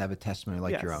someone else to have a testimony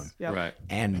like your own. Right.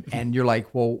 And you're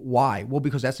like, well, why? Well,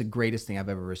 because that's the greatest thing I've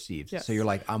ever received. So you're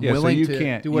like, I'm willing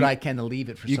to do what I can to leave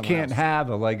it for someone else. You can't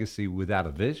have a legacy without a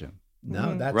vision.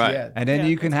 No, that's right. And then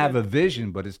you can have a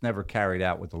vision, but it's never carried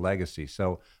out with a legacy.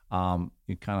 So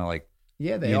you kind of like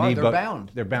they are. They're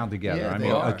bound. They're bound together. Yeah, I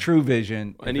mean, a true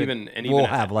vision, and even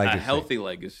have a healthy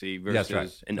legacy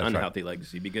versus an unhealthy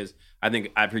legacy. Because I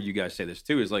think I've heard you guys say this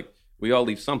too. Is like we all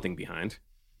leave something behind,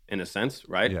 in a sense,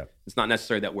 right? Yeah. It's not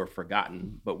necessarily that we're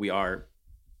forgotten, but we are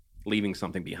leaving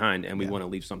something behind, and we want to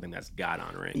leave something that's God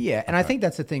honoring. Yeah, and I think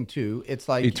that's the thing too. It's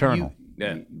like eternal.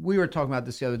 We were talking about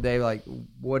this the other day. Like,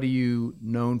 what are you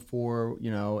known for?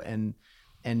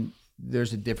 And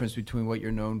there's a difference between what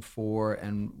you're known for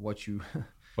and what you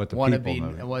want to be,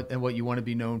 and what you want to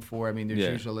be known for. I mean, there's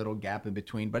usually a little gap in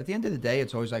between. But at the end of the day,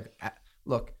 it's always like,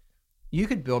 look, you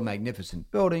could build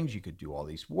magnificent buildings, you could do all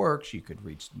these works, you could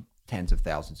reach tens of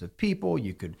thousands of people,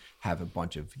 you could have a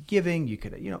bunch of giving, you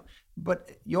could,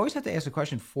 but you always have to ask the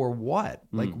question, for what?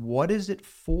 Like, what is it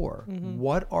for?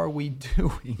 What are we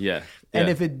doing? And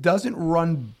if it doesn't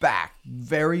run back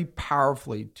very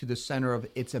powerfully to the center of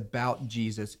it's about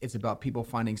Jesus, it's about people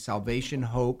finding salvation,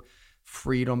 hope,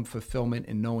 freedom, fulfillment,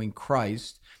 and knowing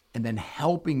Christ, and then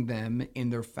helping them in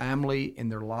their family, in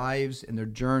their lives, in their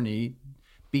journey,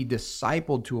 be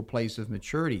discipled to a place of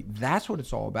maturity. That's what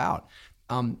it's all about.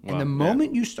 And the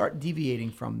moment you start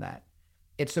deviating from that,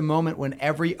 it's a moment when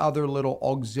every other little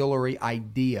auxiliary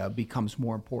idea becomes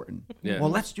more important. Well,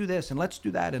 let's do this, and let's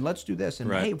do that, and let's do this.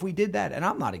 And hey, if we did that, and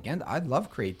I'm not against, I love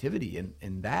creativity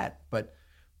in that, but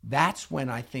that's when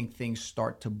I think things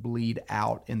start to bleed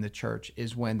out in the church,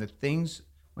 is when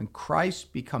when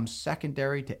Christ becomes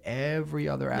secondary to every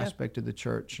other aspect of the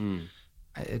church.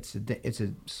 It's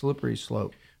a slippery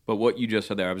slope. But what you just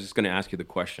said there, I was just going to ask you the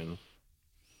question.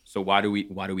 So why do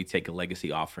we take a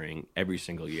legacy offering every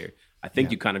single year? I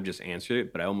think you kind of just answered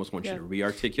it, but I almost want you to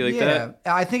re-articulate that.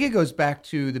 I think it goes back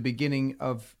to the beginning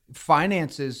of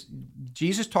finances.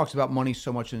 Jesus talks about money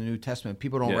so much in the New Testament.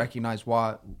 People don't recognize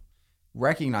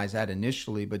that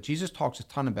initially, but Jesus talks a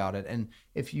ton about it. And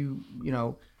if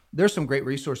there's some great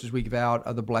resources we give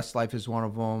out. The Blessed Life is one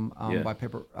of them by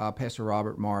Pastor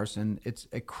Robert Morris, and it's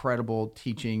a credible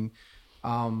teaching.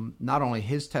 Not only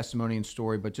his testimony and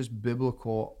story, but just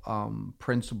biblical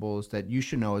principles that you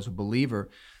should know as a believer.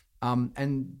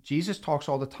 And Jesus talks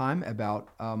all the time about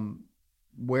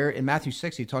where in Matthew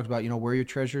 6, he talks about, where your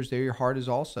treasure is, there your heart is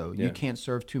also. You can't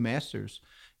serve two masters.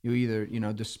 You either,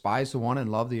 despise the one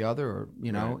and love the other, or,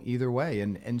 either way.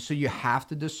 And so you have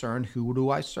to discern, who do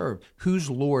I serve? Who's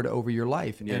Lord over your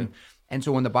life? And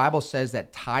so when the Bible says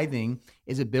that tithing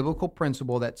is a biblical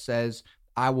principle that says,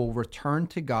 I will return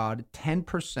to God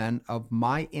 10% of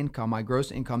my income, my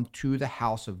gross income, to the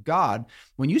house of God.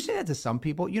 When you say that to some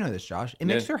people, you know this, Josh, it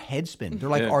makes their head spin. They're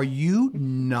like, are you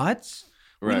nuts?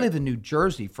 We live in New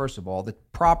Jersey, first of all. The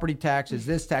property taxes,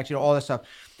 this tax, all that stuff.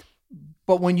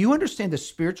 But when you understand the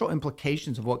spiritual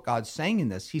implications of what God's saying in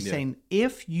this, he's saying,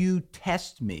 if you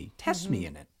test me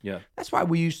in it. That's why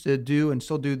we used to do and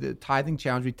still do the tithing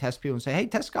challenge. We test people and say, hey,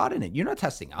 test God in it. You're not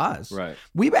testing us. Right.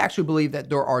 We actually believe that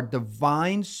there are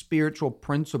divine spiritual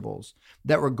principles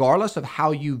that regardless of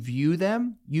how you view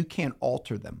them, you can't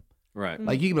alter them. Right.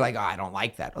 Like you can be like, oh, I don't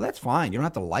like that. Oh, that's fine. You don't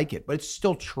have to like it, but it's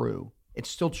still true. It's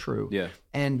still true. Yeah.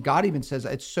 And God even says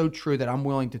it's so true that I'm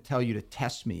willing to tell you to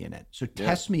test me in it. So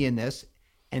test me in this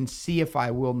and see if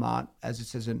I will not, as it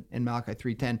says in Malachi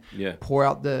 3:10, pour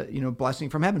out the blessing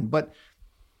from heaven. But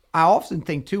I often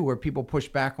think too, where people push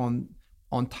back on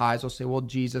tithes, they'll say, well,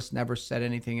 Jesus never said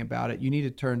anything about it. You need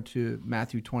to turn to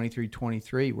Matthew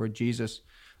 23:23, where Jesus,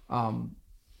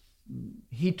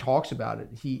 he talks about it.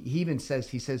 He even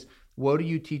says, woe to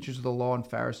you, teachers of the law and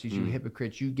Pharisees, you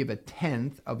hypocrites! You give a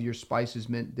tenth of your spices,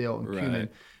 mint, dill, and cumin,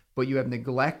 but you have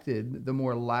neglected the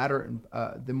more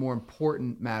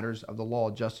important matters of the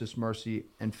law: justice, mercy,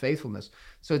 and faithfulness.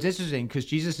 So it's interesting because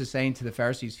Jesus is saying to the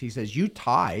Pharisees, he says, you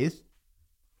tithe.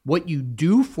 What you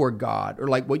do for God, or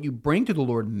like what you bring to the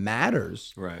Lord,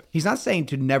 matters. Right. He's not saying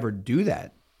to never do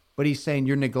that, but he's saying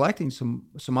you're neglecting some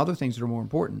other things that are more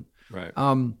important. Right.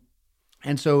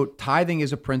 And so tithing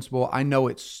is a principle. I know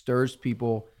it stirs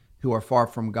people who are far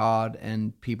from God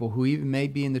and people who even may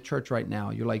be in the church right now.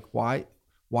 You're like, why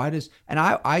does, and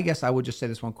I guess I would just say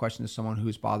this one question to someone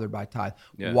who's bothered by tithe.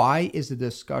 Yeah. Why is the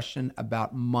discussion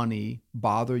about money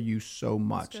bother you so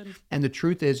much? And the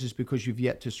truth is because you've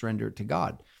yet to surrender it to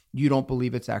God. You don't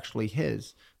believe it's actually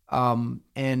his. And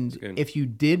if you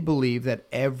did believe that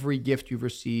every gift you've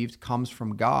received comes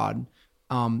from God,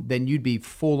 then you'd be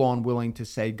full on willing to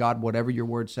say, God, whatever your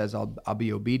word says, I'll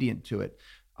be obedient to it.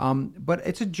 But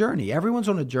it's a journey. Everyone's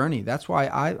on a journey. That's why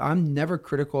I'm never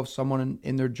critical of someone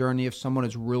in their journey. If someone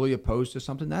is really opposed to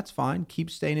something, that's fine. Keep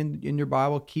staying in your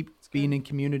Bible. Keep being in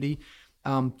community.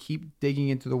 Keep digging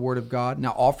into the Word of God.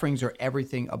 Now, offerings are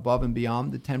everything above and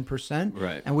beyond the 10%.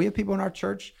 Right. And we have people in our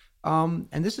church, and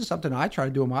this is something I try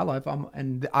to do in my life.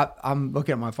 I'm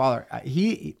looking at my father.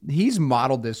 He's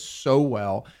modeled this so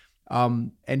well.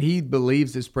 And he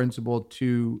believes this principle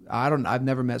I've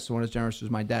never met someone as generous as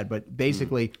my dad, but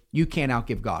basically you can't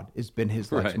outgive God. It's been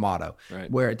his life's motto,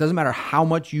 where it doesn't matter how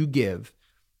much you give,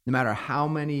 no matter how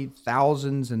many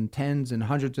thousands and tens and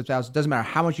hundreds of thousands, doesn't matter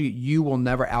how much you will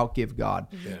never outgive God.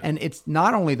 Yeah. And it's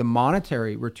not only the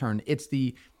monetary return, it's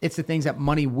the things that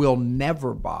money will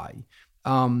never buy.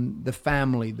 The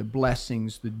family, the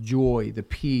blessings, the joy, the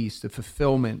peace, the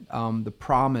fulfillment, the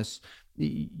promise.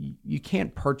 You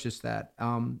can't purchase that.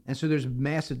 And so there's a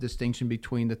massive distinction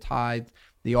between the tithe,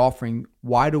 the offering.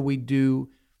 Why do we do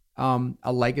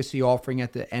a legacy offering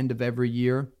at the end of every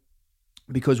year?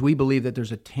 Because we believe that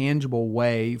there's a tangible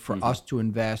way for us to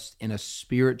invest in a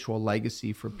spiritual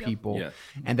legacy for people.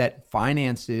 And that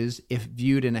finances, if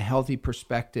viewed in a healthy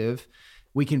perspective,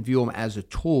 we can view them as a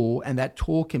tool, and that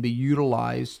tool can be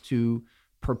utilized to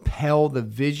propel the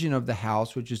vision of the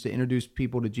house, which is to introduce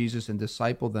people to Jesus and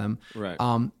disciple them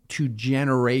to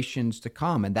generations to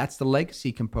come. And that's the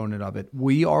legacy component of it.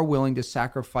 We are willing to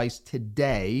sacrifice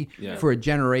today for a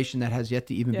generation that has yet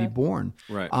to even be born.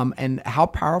 Right. And how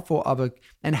powerful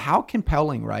and how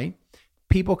compelling, right?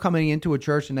 People coming into a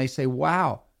church and they say,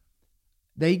 wow,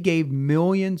 they gave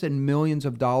millions and millions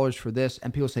of dollars for this.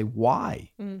 And people say, why?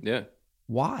 Yeah.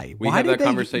 Why? We have that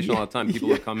conversation all the time. People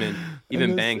will come in,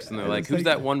 even banks, and they're like, who's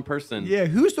that one person? Yeah,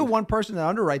 who's the one person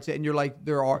that underwrites it? And you're like,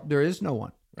 there is no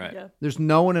one. Right. Yeah. There's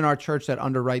no one in our church that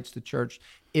underwrites the church.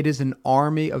 It is an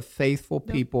army of faithful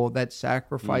people that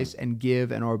sacrifice and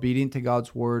give and are obedient to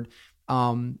God's word.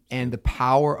 And the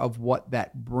power of what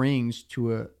that brings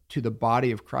to the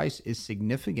body of Christ is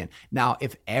significant. Now,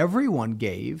 if everyone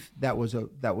gave, that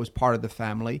was part of the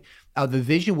family, the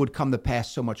vision would come to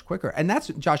pass so much quicker. And that's,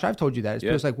 Josh, I've told you that.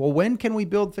 It's like, well, when can we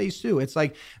build phase 2? It's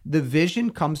like the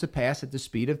vision comes to pass at the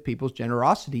speed of people's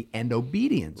generosity and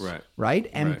obedience. Right?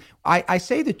 And I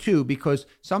say the two because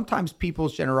sometimes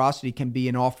people's generosity can be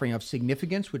an offering of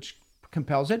significance, which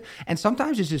compels it. And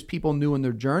sometimes it's just people new in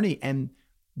their journey and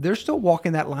they're still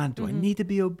walking that line. Do I need to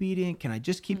be obedient? Can I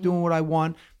just keep doing what I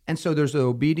want? And so there's the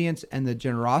obedience and the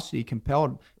generosity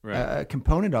component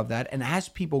of that. And as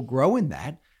people grow in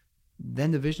that,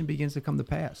 then the vision begins to come to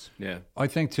pass. Yeah. I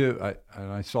think too,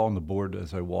 I saw on the board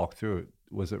as I walked through it,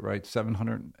 was it right?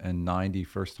 790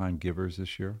 first-time givers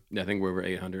this year? Yeah, I think we're over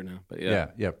 800 now.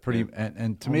 But pretty.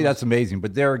 And to me, that's amazing.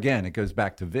 But there again, it goes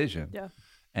back to vision. Yeah.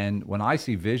 And when I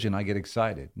see vision, I get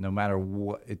excited. No matter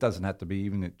what, it doesn't have to be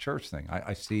even a church thing.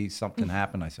 I see something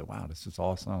happen. I say, wow, this is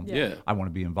awesome. Yeah. I want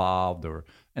to be involved,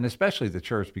 and especially the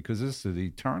church, because this is the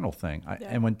eternal thing.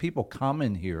 And when people come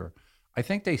in here, I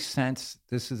think they sense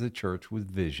this is a church with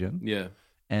vision. Yeah.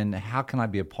 And how can I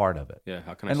be a part of it? Yeah.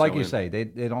 How can I? And like you say,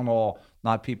 they don't all,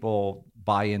 not people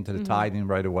buy into the tithing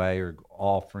right away or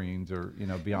offerings or,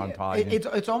 beyond tithing.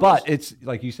 It's almost, but it's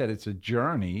like you said, it's a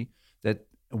journey that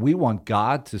we want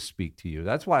God to speak to you.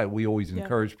 That's why we always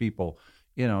encourage people,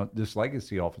 this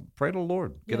legacy offering. Pray to the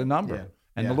Lord, get a number. Yeah.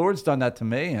 And the Lord's done that to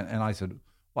me. And I said,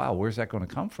 wow, where's that going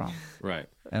to come from? Right.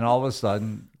 And all of a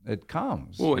sudden it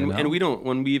comes. Well, and we don't,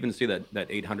 when we even see that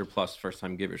 800 plus first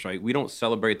time givers, right? We don't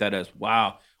celebrate that as,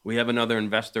 wow, we have another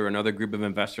investor, another group of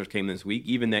investors came this week,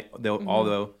 even that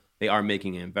although they are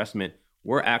making an investment,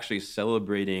 we're actually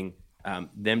celebrating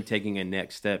them taking a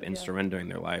next step and surrendering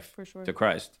their life to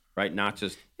Christ, right? Not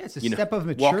just it's a step of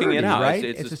maturity, walking it out. Right?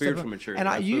 It's a spiritual maturity. And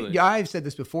I've said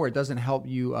this before. It doesn't help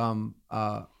you.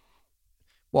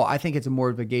 Well, I think it's more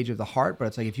of a gauge of the heart. But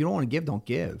it's like if you don't want to give, don't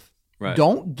give. Right.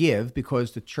 Don't give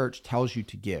because the church tells you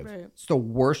to give. Right. It's the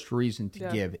worst reason to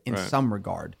give in some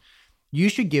regard. You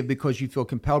should give because you feel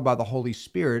compelled by the Holy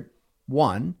Spirit.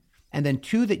 1. And then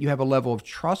 2, that you have a level of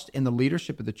trust in the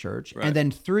leadership of the church. Right. And then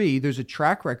 3, there's a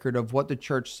track record of what the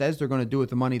church says they're going to do with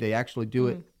the money. They actually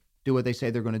do what they say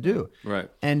they're going to do. Right.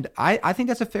 And I think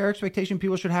that's a fair expectation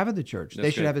people should have of the church.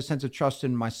 They should have a sense of trust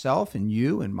in myself and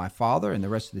you and my father and the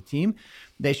rest of the team.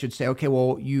 They should say, okay,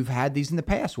 well, you've had these in the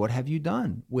past. What have you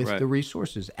done with the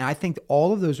resources? And I think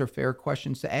all of those are fair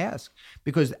questions to ask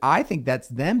because I think that's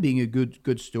them being a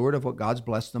good steward of what God's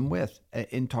blessed them with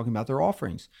in talking about their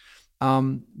offerings.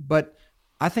 But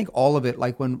I think all of it,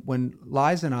 like when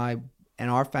Liza and I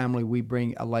and our family, we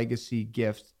bring a legacy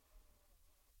gift,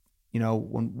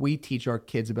 when we teach our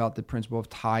kids about the principle of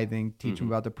tithing, teach them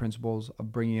about the principles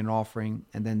of bringing an offering,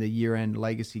 and then the year-end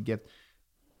legacy gift,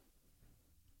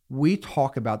 we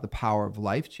talk about the power of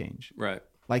life change. Right.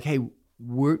 Like, hey,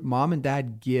 mom and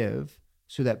dad give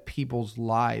so that people's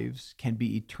lives can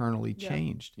be eternally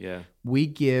changed. Yeah. We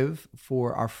give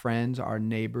for our friends, our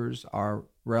neighbors, our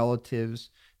relatives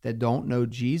that don't know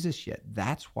Jesus yet.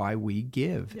 That's why we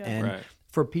give. Yeah. And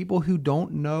for people who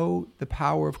don't know the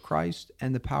power of Christ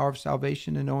and the power of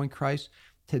salvation and knowing Christ,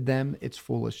 to them it's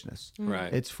foolishness.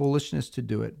 Right. It's foolishness to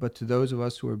do it. But to those of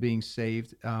us who are being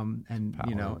saved,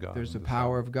 there's the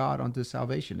power of God unto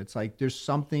salvation. It's like there's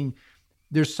something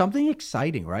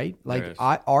exciting, right? Like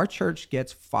our church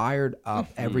gets fired up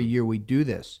every year we do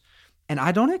this. And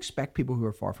I don't expect people who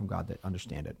are far from God that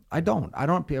understand it. I don't.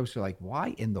 People say like,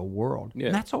 why in the world? Yeah.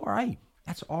 And that's all right.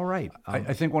 That's all right.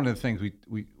 I think one of the things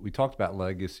we talked about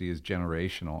legacy is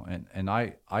generational. And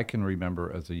I can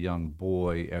remember as a young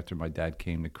boy after my dad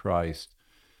came to Christ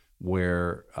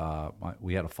where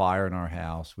we had a fire in our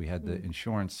house. We had the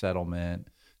insurance settlement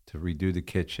to redo the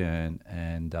kitchen.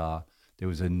 And there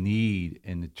was a need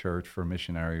in the church for a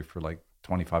missionary for like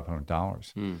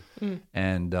 $2,500.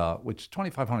 And which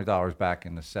 $2,500 back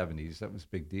in the 70s, that was a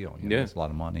big deal. It was a lot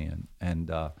of money.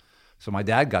 And so my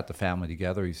dad got the family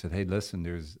together. He said, hey, listen,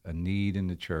 there's a need in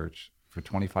the church for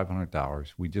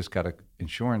 $2,500. We just got an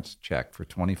insurance check for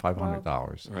 $2,500.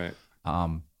 Wow.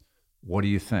 Right. What do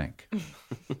you think?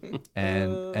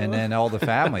 and then all the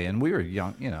family, and we were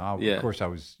young, of course I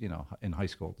was, in high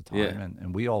school at the time,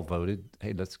 and we all voted,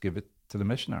 hey, let's give it to the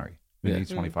missionary. We need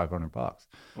 $2,500. Wow.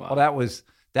 Well,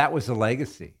 that was a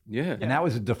legacy. Yeah. And that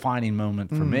was a defining moment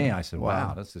for me. I said,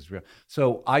 wow, this is real.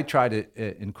 So I try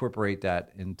to incorporate that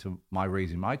into my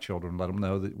raising my children, let them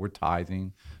know that we're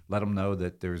tithing, let them know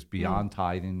that there's beyond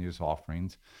tithing, there's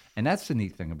offerings. And that's the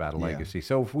neat thing about a legacy.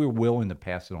 So if we're willing to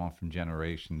pass it on from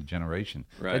generation to generation,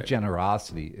 that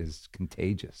generosity is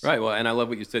contagious. Right. Well, and I love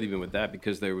what you said even with that,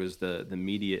 because there was the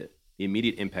immediate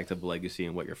impact of legacy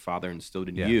and what your father instilled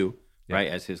in you, right,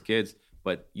 as his kids.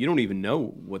 But you don't even know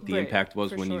what the impact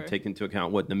was when you take into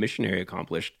account what the missionary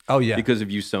accomplished. Oh, yeah. Because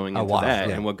of you sowing into that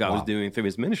and what God was doing through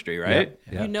his ministry, right?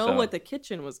 Yeah. Yeah. You know what the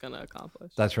kitchen was going to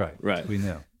accomplish. That's right. Right. We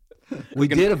knew. We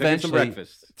did eventually,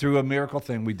 through a miracle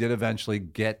thing, we did eventually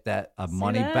get that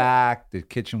money back. The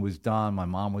kitchen was done. My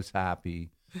mom was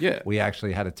happy. Yeah. We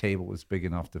actually had a table that was big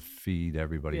enough to feed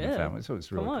everybody in the family. So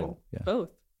it's really cool. Yeah. Both.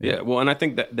 Yeah. Well, and I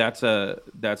think that's a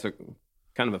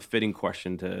kind of a fitting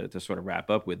question to sort of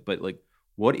wrap up with. But like,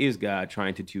 what is God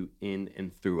trying to do in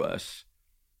and through us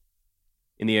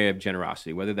in the area of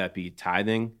generosity, whether that be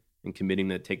tithing and committing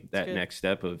to take that next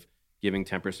step of giving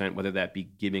 10%, whether that be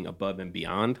giving above and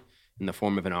beyond in the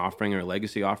form of an offering or a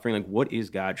legacy offering? Like, what is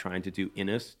God trying to do in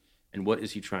us, and what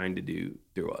is he trying to do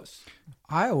through us?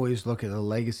 I always look at a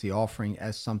legacy offering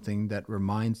as something that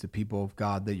reminds the people of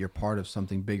God that you're part of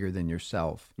something bigger than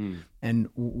yourself. And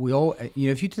we all,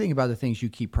 if you think about the things you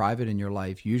keep private in your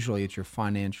life, usually it's your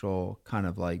financial kind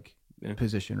of like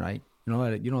position, right?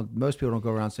 Most people don't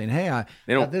go around saying, hey, I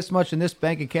got this much in this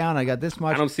bank account. I got this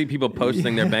much. I don't see people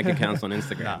posting their bank accounts on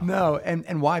Instagram. No.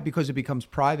 And why? Because it becomes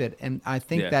private. And I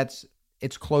think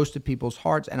it's close to people's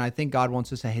hearts. And I think God wants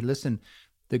to say, hey, listen,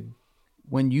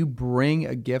 when you bring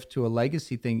a gift to a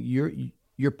legacy thing,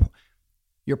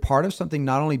 You're part of something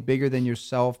not only bigger than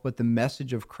yourself, but the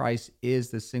message of Christ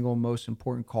is the single most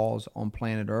important cause on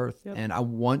planet Earth. Yep. And I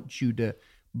want you to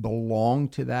belong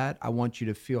to that. I want you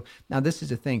to feel. Now, this is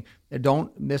the thing.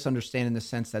 Don't misunderstand in the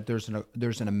sense that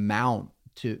there's an amount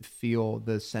to feel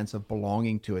the sense of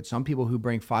belonging to it. Some people who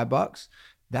bring $5,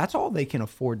 that's all they can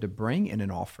afford to bring in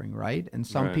an offering, right? And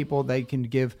some people, they can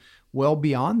give well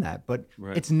beyond that. But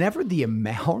it's never the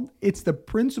amount. It's the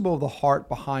principle of the heart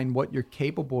behind what you're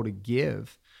capable to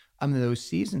give in those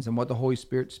seasons and what the Holy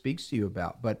Spirit speaks to you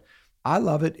about. But I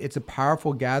love it. It's a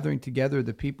powerful gathering together of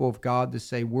the people of God to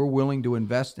say we're willing to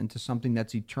invest into something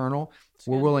that's eternal.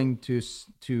 We're willing to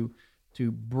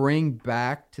bring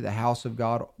back to the house of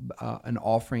God an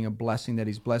offering, a blessing that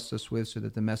he's blessed us with so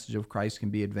that the message of Christ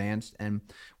can be advanced. And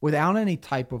without any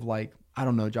type of I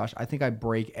don't know, Josh, I think I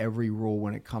break every rule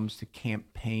when it comes to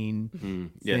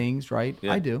campaign things, right?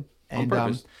 Yeah. I do. And, on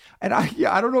purpose.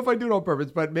 I don't know if I do it on purpose,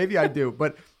 but maybe I do.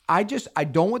 But I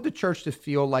don't want the church to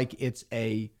feel like it's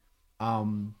a, I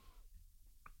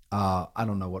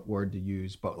don't know what word to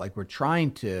use, but like we're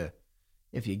trying to,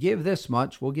 if you give this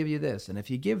much, we'll give you this. And if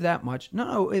you give that much,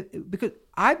 because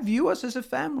I view us as a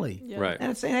family. Yeah. Right.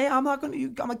 And it's saying, hey,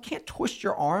 I can't twist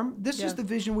your arm. This is the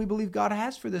vision we believe God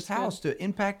has for this house to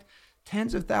impact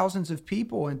tens of thousands of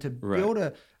people and to build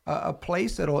a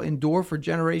place that'll endure for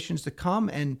generations to come.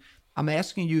 And I'm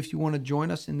asking you if you want to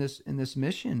join us in this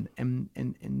mission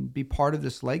and be part of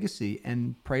this legacy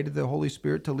and pray to the Holy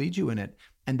Spirit to lead you in it.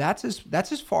 And that's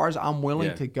as far as I'm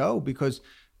willing to go, because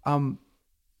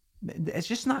it's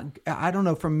just not, I don't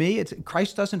know, for me,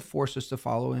 Christ doesn't force us to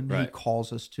follow him. He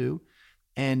calls us to.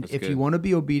 And that's if you want to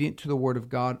be obedient to the word of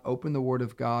God, open the word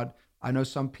of God. I know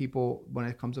some people, when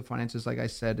it comes to finances, like I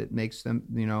said, it makes them,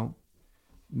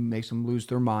 makes them lose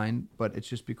their mind, but it's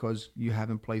just because you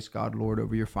haven't placed God Lord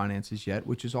over your finances yet,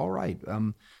 which is all right.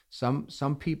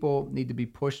 Some people need to be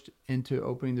pushed into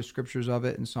opening the scriptures of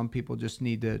it, and some people just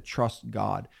need to trust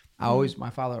God. My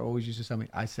father always used to tell me,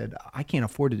 I said, I can't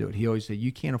afford to do it. He always said,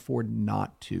 you can't afford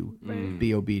not to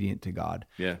be obedient to God.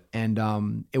 Yeah.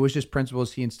 And it was just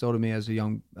principles he instilled in me as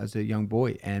a young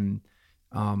boy. And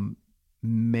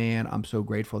man, I'm so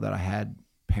grateful that I had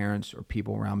parents or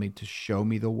people around me to show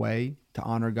me the way to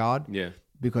honor God. Yeah.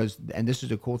 Because, and this is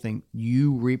the cool thing,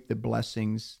 you reap the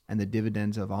blessings and the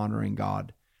dividends of honoring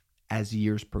God as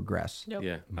years progress. Yep.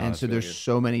 Yeah. And so there's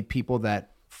so many people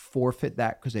that forfeit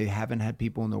that because they haven't had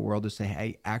people in the world to say,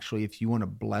 hey, actually, if you want to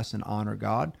bless and honor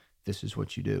God, this is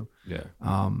what you do. Yeah.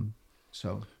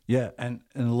 So. Yeah. And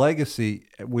legacy,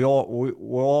 we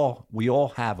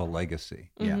all have a legacy.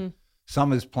 Mm-hmm. Yeah.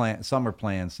 Some are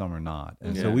planned, some are not.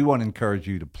 And so we want to encourage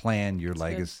you to plan your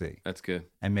legacy. Good. That's good.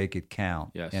 And make it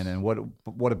count. Yes. And then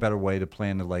what a better way to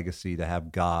plan the legacy, to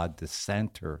have God the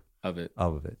center of it.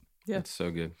 Yeah. That's so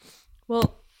good.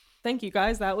 Well, thank you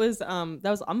guys. That was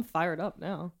I'm fired up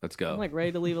now. Let's go. I'm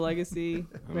ready to leave a legacy,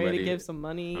 ready to give some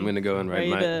money. I'm going to go and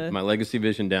write my legacy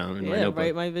vision down in my notebook.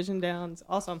 Write my vision down. It's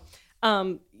awesome.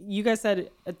 You guys said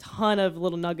a ton of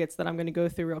little nuggets that I'm going to go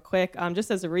through real quick.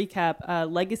 Just as a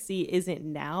recap, legacy isn't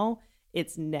now,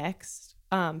 it's next.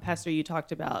 Pastor, you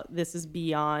talked about this is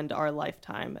beyond our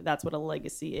lifetime. That's what a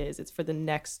legacy is. It's for the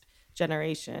next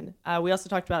generation. We also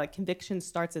talked about conviction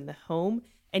starts in the home,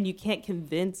 and you can't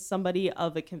convince somebody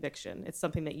of a conviction. It's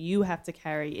something that you have to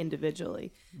carry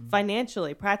individually. Mm-hmm.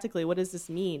 Financially, practically, what does this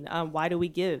mean? Why do we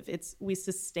give? We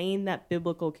sustain that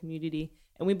biblical community,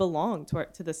 and we belong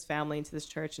to this family and to this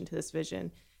church and to this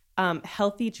vision.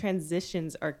 Healthy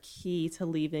transitions are key to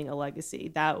leaving a legacy.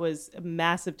 That was a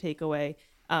massive takeaway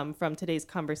from today's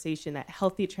conversation, that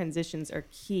healthy transitions are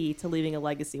key to leaving a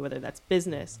legacy, whether that's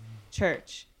business,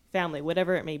 church, family,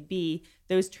 whatever it may be.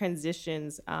 Those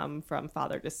transitions from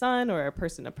father to son or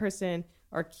person to person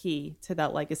are key to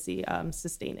that legacy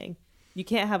sustaining. You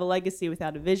can't have a legacy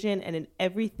without a vision, and in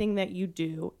everything that you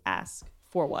do, ask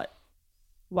for what?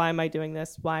 Why am I doing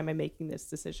this? Why am I making this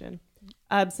decision?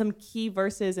 Some key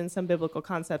verses and some biblical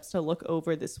concepts to look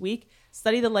over this week.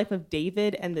 Study the life of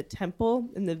David and the temple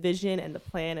and the vision and the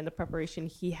plan and the preparation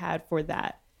he had for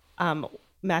that.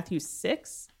 Matthew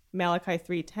 6, Malachi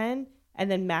 3:10, and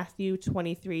then Matthew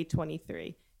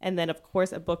 23:23. And then, of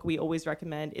course, a book we always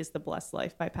recommend is The Blessed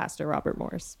Life by Pastor Robert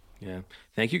Morris. Yeah.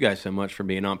 Thank you guys so much for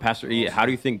being on. Pastor E, how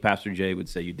do you think Pastor Jay would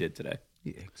say you did today?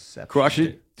 Crushed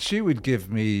it. She would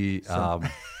give me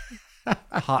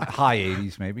high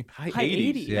 80s, maybe. High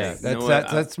 80s. Yeah,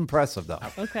 that's impressive, though.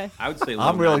 Okay. I would say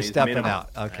I'm really stepping out.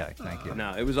 Okay, thank you.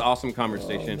 No, it was an awesome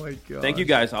conversation. Oh my God. Thank you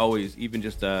guys always, even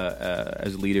just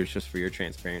as leaders, just for your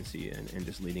transparency and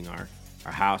just leading our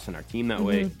house and our team that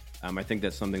way. I think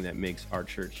that's something that makes our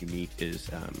church unique is,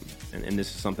 and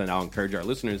this is something I'll encourage our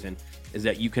listeners in, is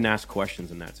that you can ask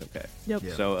questions and that's okay. Yep.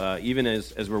 Yeah. So even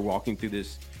as we're walking through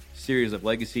this series of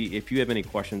legacy, if you have any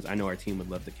questions, I know our team would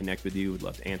love to connect with you, would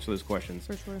love to answer those questions,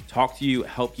 for sure. Talk to you,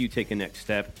 help you take a next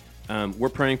step. We're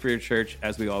praying for your church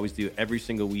as we always do every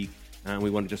single week. We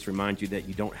want to just remind you that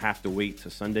you don't have to wait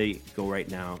till Sunday. Go right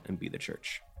now and be the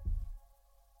church.